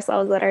make for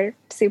ourselves that are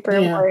super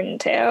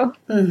important too.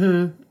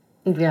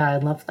 Mm-hmm. Yeah, I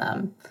love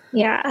them.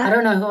 Yeah. I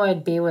don't know who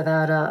I'd be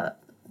without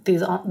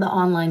the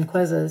online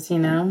quizzes,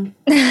 I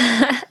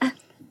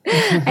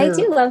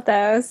do love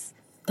those.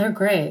 They're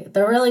great.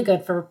 They're really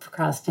good for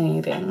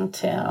procrastinating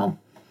too.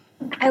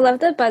 I love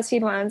the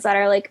BuzzFeed ones that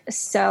are like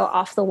so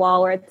off the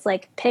wall where it's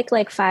like pick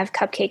like 5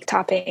 cupcake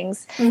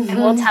toppings and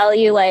we'll tell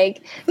you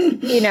like,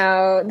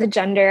 the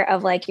gender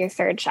of like your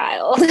third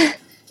child.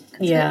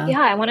 Yeah. Like,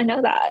 yeah, I want to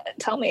know that.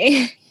 Tell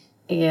me.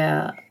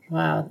 Yeah.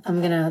 Wow.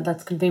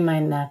 That's going to be my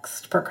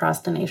next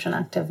procrastination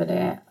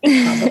activity,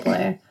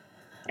 probably.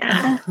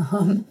 Yeah.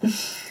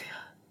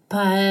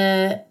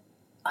 But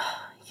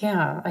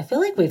yeah, I feel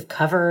like we've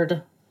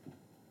covered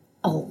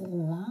a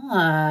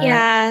lot.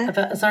 Yeah.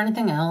 Is there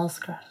anything else?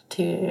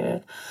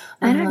 Gratitude.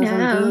 I don't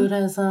know.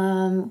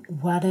 Buddhism,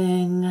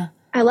 wedding.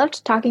 I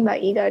loved talking about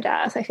ego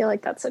death. I feel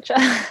like that's such a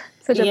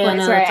place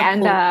where I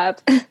end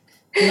up. No,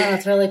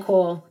 that's really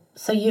cool.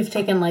 So you've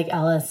taken like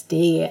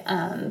LSD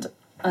and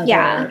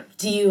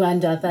do you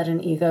end up at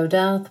an ego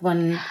death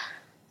when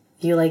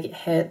you like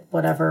hit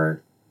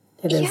whatever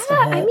it is to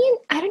hit? I mean,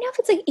 I don't know if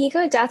it's like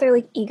ego death or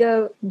like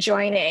ego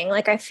joining.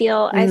 Like I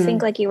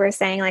think like you were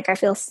saying, like I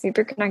feel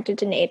super connected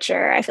to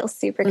nature. I feel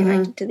super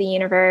connected to the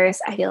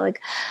universe. I feel like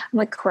I'm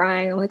like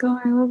crying. I'm like, oh,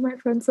 I love my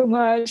friend so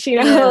much.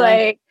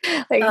 I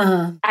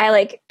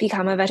like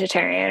become a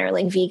vegetarian or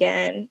like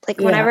vegan. Like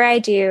whenever I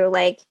do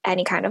like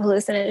any kind of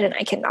hallucinogen,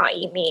 I cannot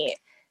eat meat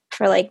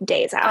for like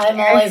days after. I'm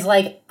always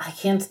like, I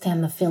can't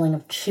stand the feeling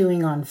of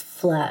chewing on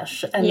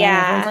flesh. And then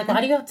everyone's like,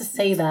 why do you have to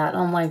say that?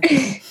 And I'm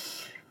like,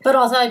 but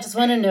also I just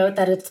want to note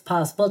that it's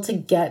possible to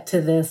get to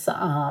this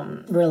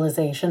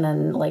realization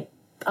and like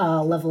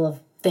level of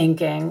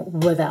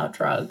thinking without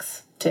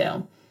drugs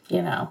too.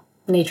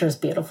 Nature's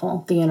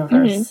beautiful. The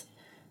universe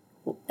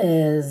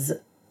is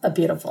a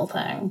beautiful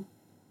thing.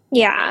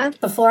 Yeah.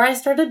 Before I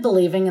started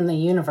believing in the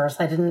universe,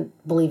 I didn't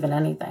believe in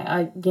anything.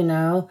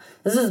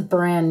 This is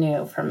brand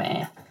new for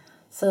me.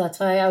 So that's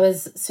why I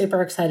was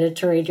super excited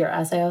to read your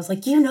essay. I was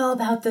like,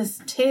 about this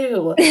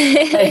too.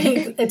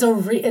 Like,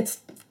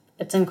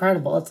 it's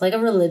incredible. It's like a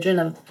religion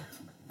of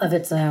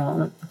its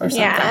own or something.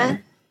 Yeah.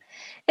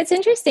 It's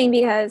interesting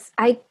because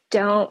I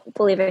don't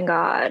believe in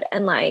God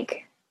and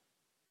like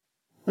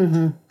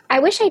I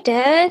wish I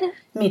did.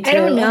 Me too. I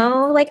don't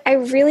know. Like, I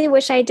really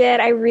wish I did.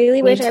 I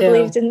really wish I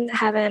believed in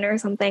heaven or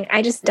something.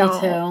 I just don't.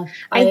 Me too.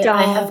 I don't.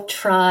 I have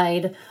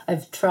tried.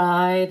 I've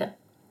tried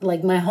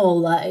like my whole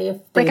life.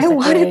 Basically. Like, I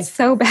want it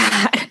so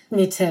bad.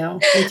 Me too.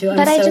 I'm so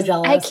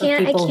jealous I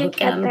can't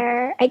get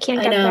there. I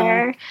can't get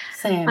there.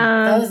 Same.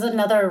 That was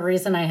another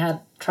reason I had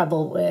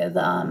trouble with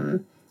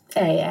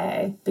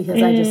AA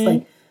because I just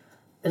like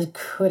I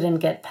couldn't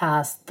get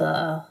past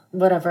the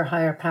whatever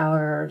higher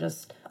power or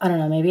just, I don't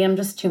know, maybe I'm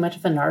just too much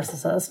of a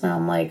narcissist and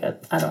I'm like,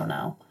 I don't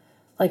know.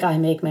 Like I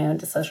make my own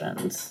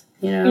decisions,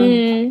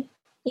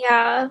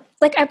 Yeah.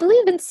 Like I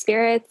believe in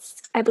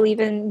spirits. I believe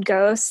in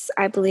ghosts.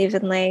 I believe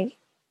in like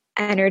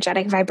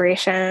energetic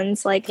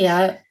vibrations. Like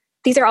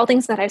these are all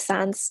things that I've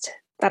sensed,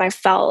 that I've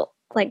felt.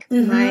 Like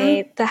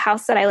the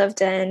house that I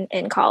lived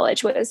in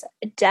college was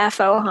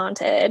defo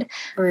haunted.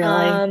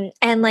 Really?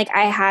 And like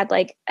I had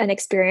like an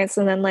experience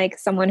and then like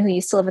someone who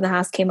used to live in the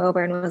house came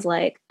over and was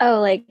like, oh,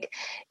 like,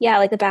 yeah,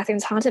 like the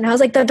bathroom's haunted. And I was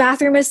like, the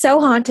bathroom is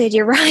so haunted.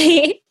 You're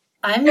right.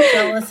 I'm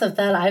jealous of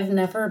that. I've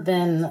never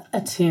been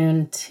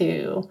attuned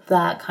to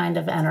that kind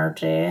of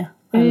energy.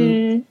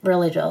 I'm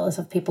really jealous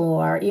of people who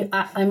are.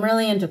 I'm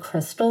really into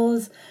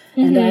crystals.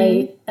 And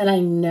I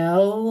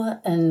know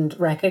and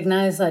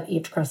recognize that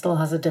each crystal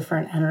has a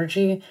different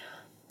energy,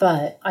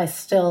 but I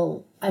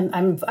still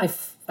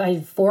I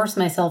force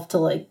myself to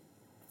like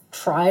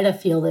try to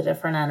feel the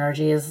different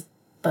energies,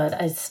 but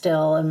I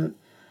still am.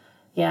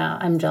 Yeah,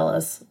 I'm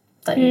jealous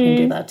that you can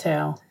do that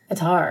too.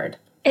 It's hard.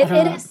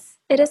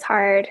 It is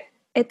hard.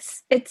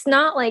 It's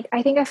not like,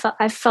 I think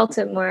I've felt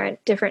it more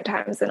at different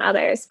times than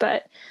others,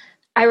 but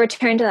I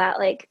return to that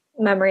like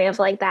memory of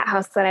like that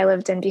house that I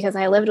lived in because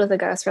I lived with a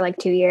ghost for like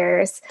 2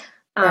 years.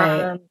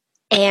 Right.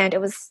 And it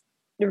was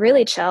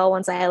really chill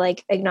once I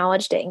like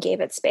acknowledged it and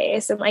gave it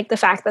space. And like the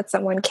fact that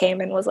someone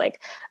came and was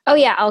like, oh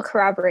yeah, I'll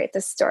corroborate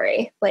this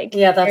story. Like,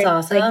 yeah, that's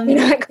awesome. Like,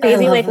 you're not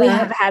crazy. Like we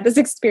have had this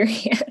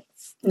experience.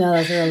 No,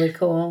 that's really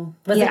cool.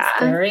 Was it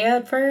scary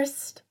at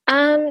first?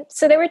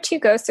 So there were 2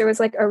 ghosts. There was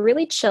like a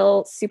really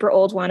chill, super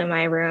old one in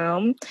my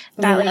room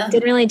that like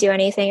didn't really do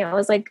anything. It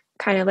was like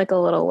kind of like a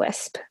little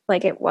wisp.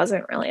 Like it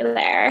wasn't really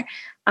there.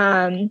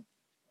 And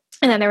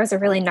then there was a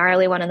really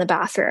gnarly one in the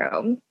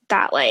bathroom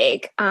that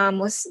like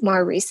was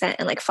more recent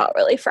and like felt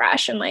really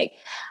fresh. And like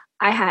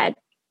I had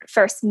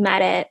first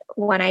met it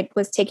when I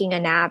was taking a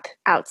nap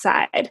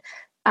outside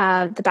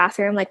the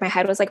bathroom. Like my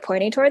head was like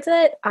pointing towards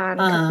it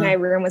because my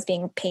room was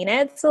being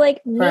painted. So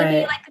like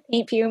maybe like the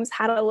paint fumes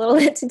had a little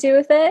bit to do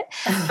with it.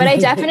 But I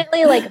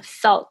definitely like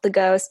felt the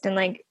ghost and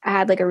like I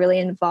had like a really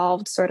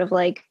involved sort of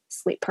like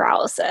sleep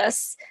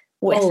paralysis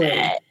with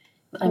it.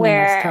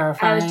 where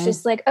I was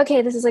just like,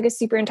 okay, this is like a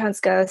super intense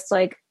ghost,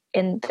 like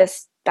in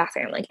this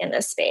bathroom, like in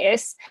this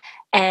space.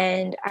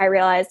 And I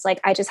realized like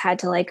I just had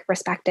to like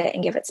respect it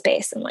and give it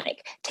space and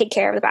like take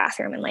care of the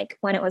bathroom. And like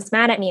when it was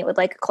mad at me, it would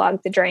like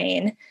clog the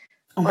drain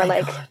or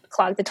like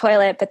clog the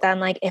toilet. But then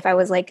like if I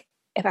was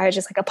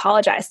just like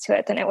apologize to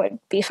it, then it would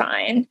be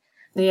fine.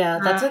 Yeah,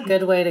 that's a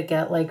good way to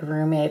get like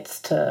roommates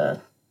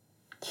to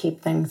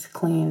keep things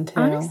clean too.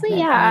 Honestly,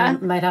 yeah.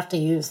 I might have to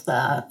use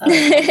that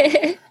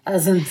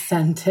as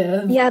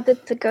incentive. Yeah, the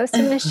ghost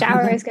in the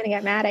shower is going to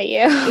get mad at you.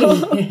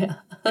 Yeah.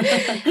 But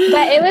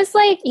it was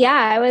like,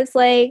 yeah, it was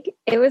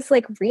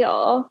like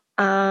real.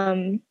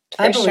 I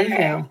believe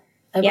you.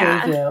 I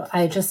believe you.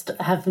 I just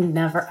I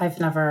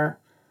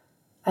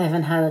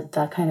haven't had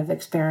that kind of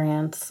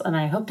experience, and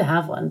I hope to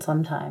have one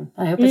sometime.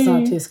 I hope it's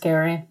not too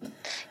scary.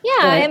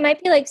 Yeah, it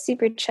might be like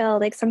super chill.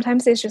 Like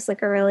sometimes there's just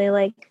like a really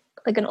like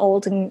an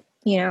old and,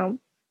 you know,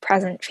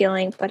 present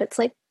feeling, but it's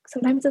like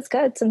sometimes it's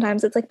good.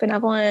 Sometimes it's like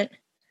benevolent.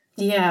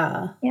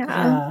 Yeah.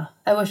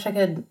 I wish I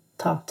could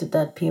talk to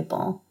dead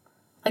people.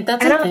 Like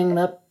that's a thing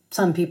that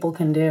some people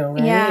can do,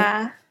 right?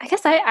 Yeah. I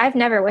guess I've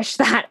never wished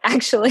that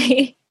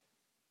actually.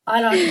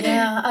 I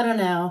don't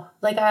know.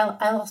 Like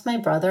I lost my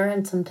brother,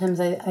 and sometimes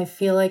I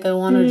feel like I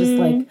want to just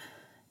like,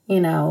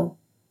 you know,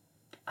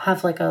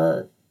 have like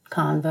a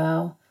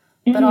convo,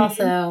 but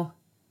also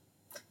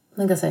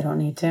I guess I don't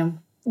need to.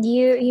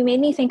 You made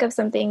me think of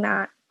something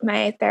that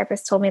my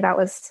therapist told me that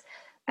was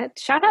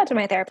shout out to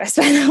my therapist,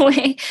 by the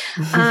way.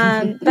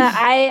 But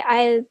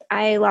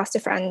I lost a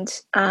friend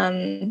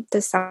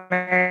this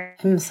summer.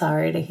 I'm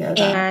sorry to hear that.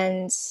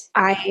 And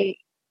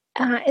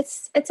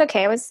it's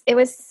okay.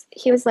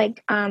 He was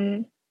like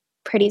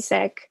pretty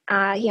sick.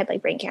 He had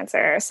like brain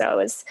cancer, so it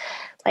was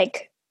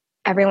like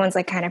everyone's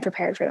like kind of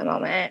prepared for the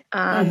moment.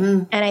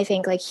 And I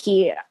think like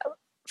he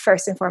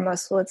first and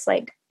foremost was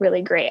like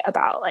really great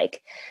about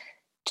like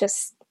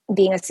just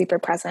being a super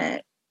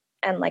present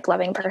and like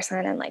loving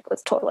person and like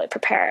was totally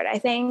prepared, I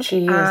think.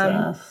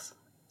 Jesus.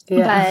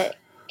 But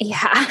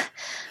yeah.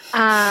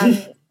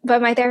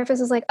 But my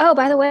therapist was like, oh,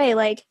 by the way,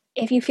 like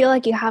if you feel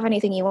like you have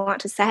anything you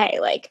want to say,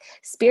 like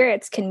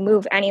spirits can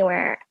move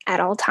anywhere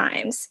at all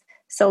times.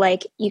 So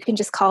like you can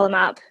just call them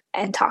up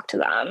and talk to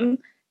them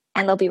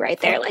and they'll be right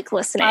there like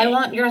listening. I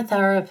want your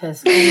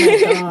therapist. Oh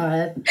my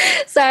God.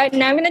 So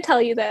now I'm going to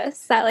tell you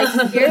this, that like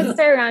spirits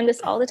are around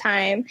us all the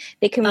time.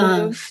 They can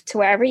move to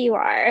wherever you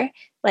are,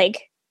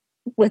 like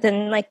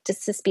within like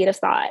just the speed of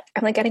thought.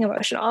 I'm like getting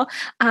emotional.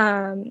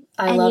 I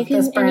love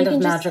this brand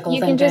of magical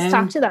thinking. You can just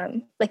talk to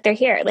them. Like they're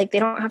here. Like they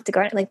don't have to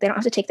go, like they don't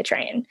have to take the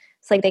train.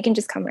 It's like they can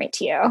just come right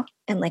to you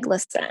and like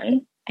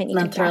listen and you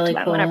can talk to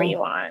them whenever you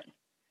want.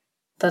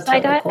 That's so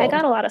really cool. I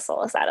got a lot of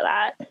solace out of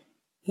that.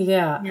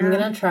 Yeah, I'm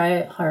going to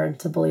try hard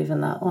to believe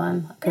in that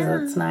one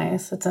because it's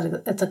nice. It's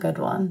a good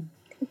one.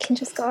 You can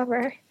just go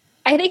over.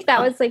 I think that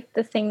was like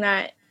the thing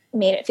that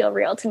made it feel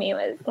real to me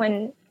was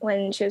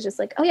when she was just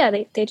like, oh yeah,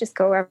 they just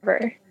go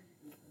wherever.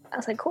 I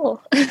was like,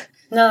 cool.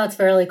 No, that's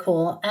really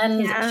cool.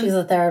 And she's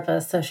a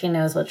therapist, so she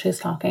knows what she's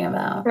talking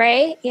about.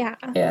 Right? Yeah.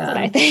 That's what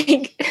I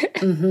think.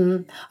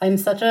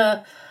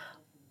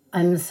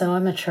 I'm so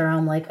immature.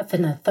 I'm like, if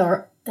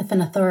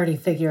an authority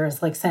figure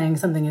is like saying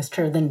something is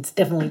true, then it's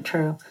definitely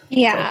true.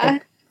 Yeah.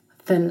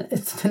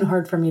 It's been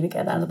hard for me to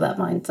get out of that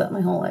mindset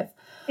my whole life.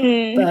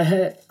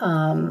 But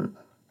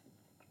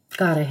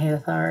God, I hate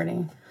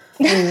authority.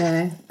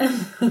 Anyway.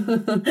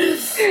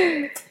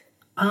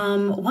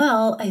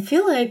 Well, I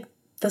feel like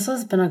this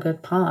has been a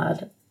good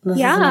pod. This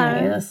is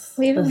nice.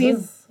 We've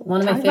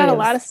one of my favorites. About a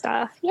lot of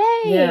stuff.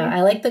 Yay! Yeah,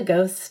 I like the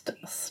ghost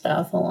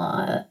stuff a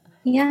lot.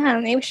 Yeah,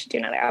 maybe we should do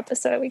another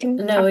episode. We can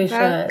talk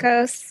about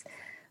ghosts.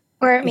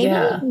 Or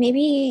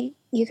maybe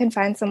you can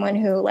find someone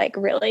who like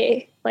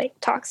really like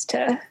talks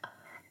to.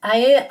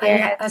 I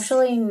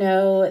actually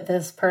know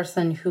this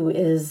person who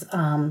is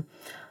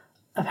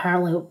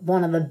apparently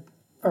one of the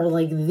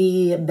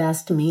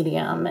best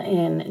medium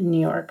in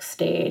New York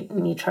State,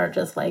 and he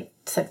charges like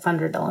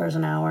 $600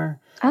 an hour.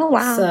 Oh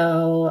wow!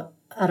 So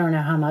I don't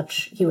know how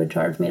much he would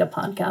charge me to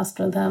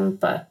podcast with him,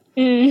 but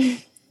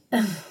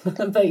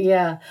but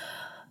yeah,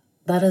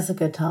 that is a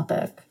good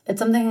topic. It's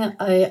something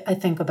I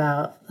think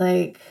about,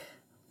 like.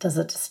 Does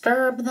it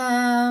disturb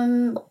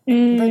them,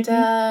 the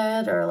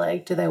dead, or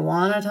like, do they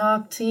want to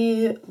talk to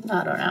you?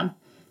 I don't know.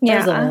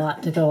 There's a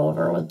lot to go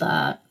over with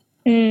that.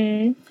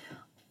 I'm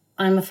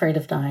afraid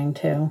of dying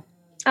too.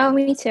 Oh,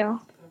 me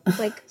too.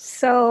 Like,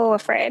 so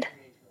afraid.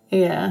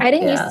 Yeah. I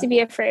didn't used to be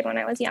afraid when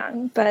I was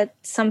young, but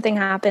something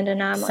happened and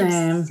now I'm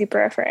like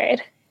super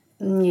afraid.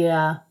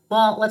 Yeah.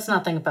 Well, let's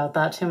not think about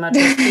that too much.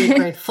 Let's be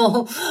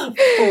grateful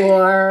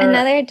for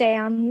another day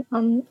on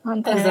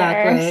planet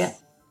Earth.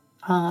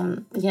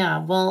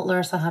 Yeah, well,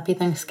 Larissa, happy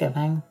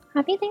Thanksgiving.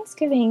 Happy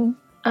Thanksgiving.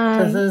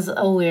 This is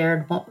a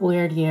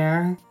weird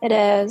year. It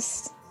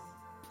is.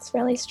 It's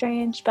really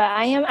strange, but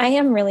I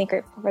am really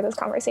grateful for this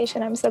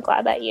conversation. I'm so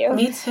glad that you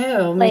Me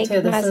too. This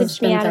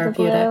messaged me out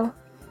therapeutic. Of the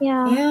blue.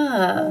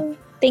 Yeah.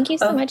 Thank you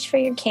so much for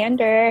your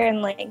candor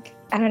and like,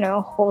 I don't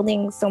know,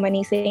 holding so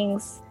many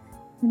things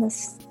in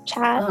this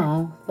chat.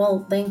 Oh,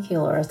 well, thank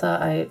you,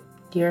 Larissa.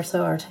 You're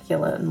so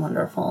articulate and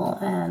wonderful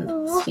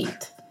and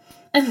sweet.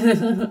 Okay,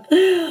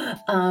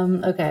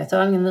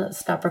 so I'm going to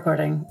stop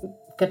recording.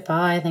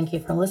 Goodbye. Thank you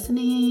for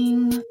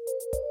listening.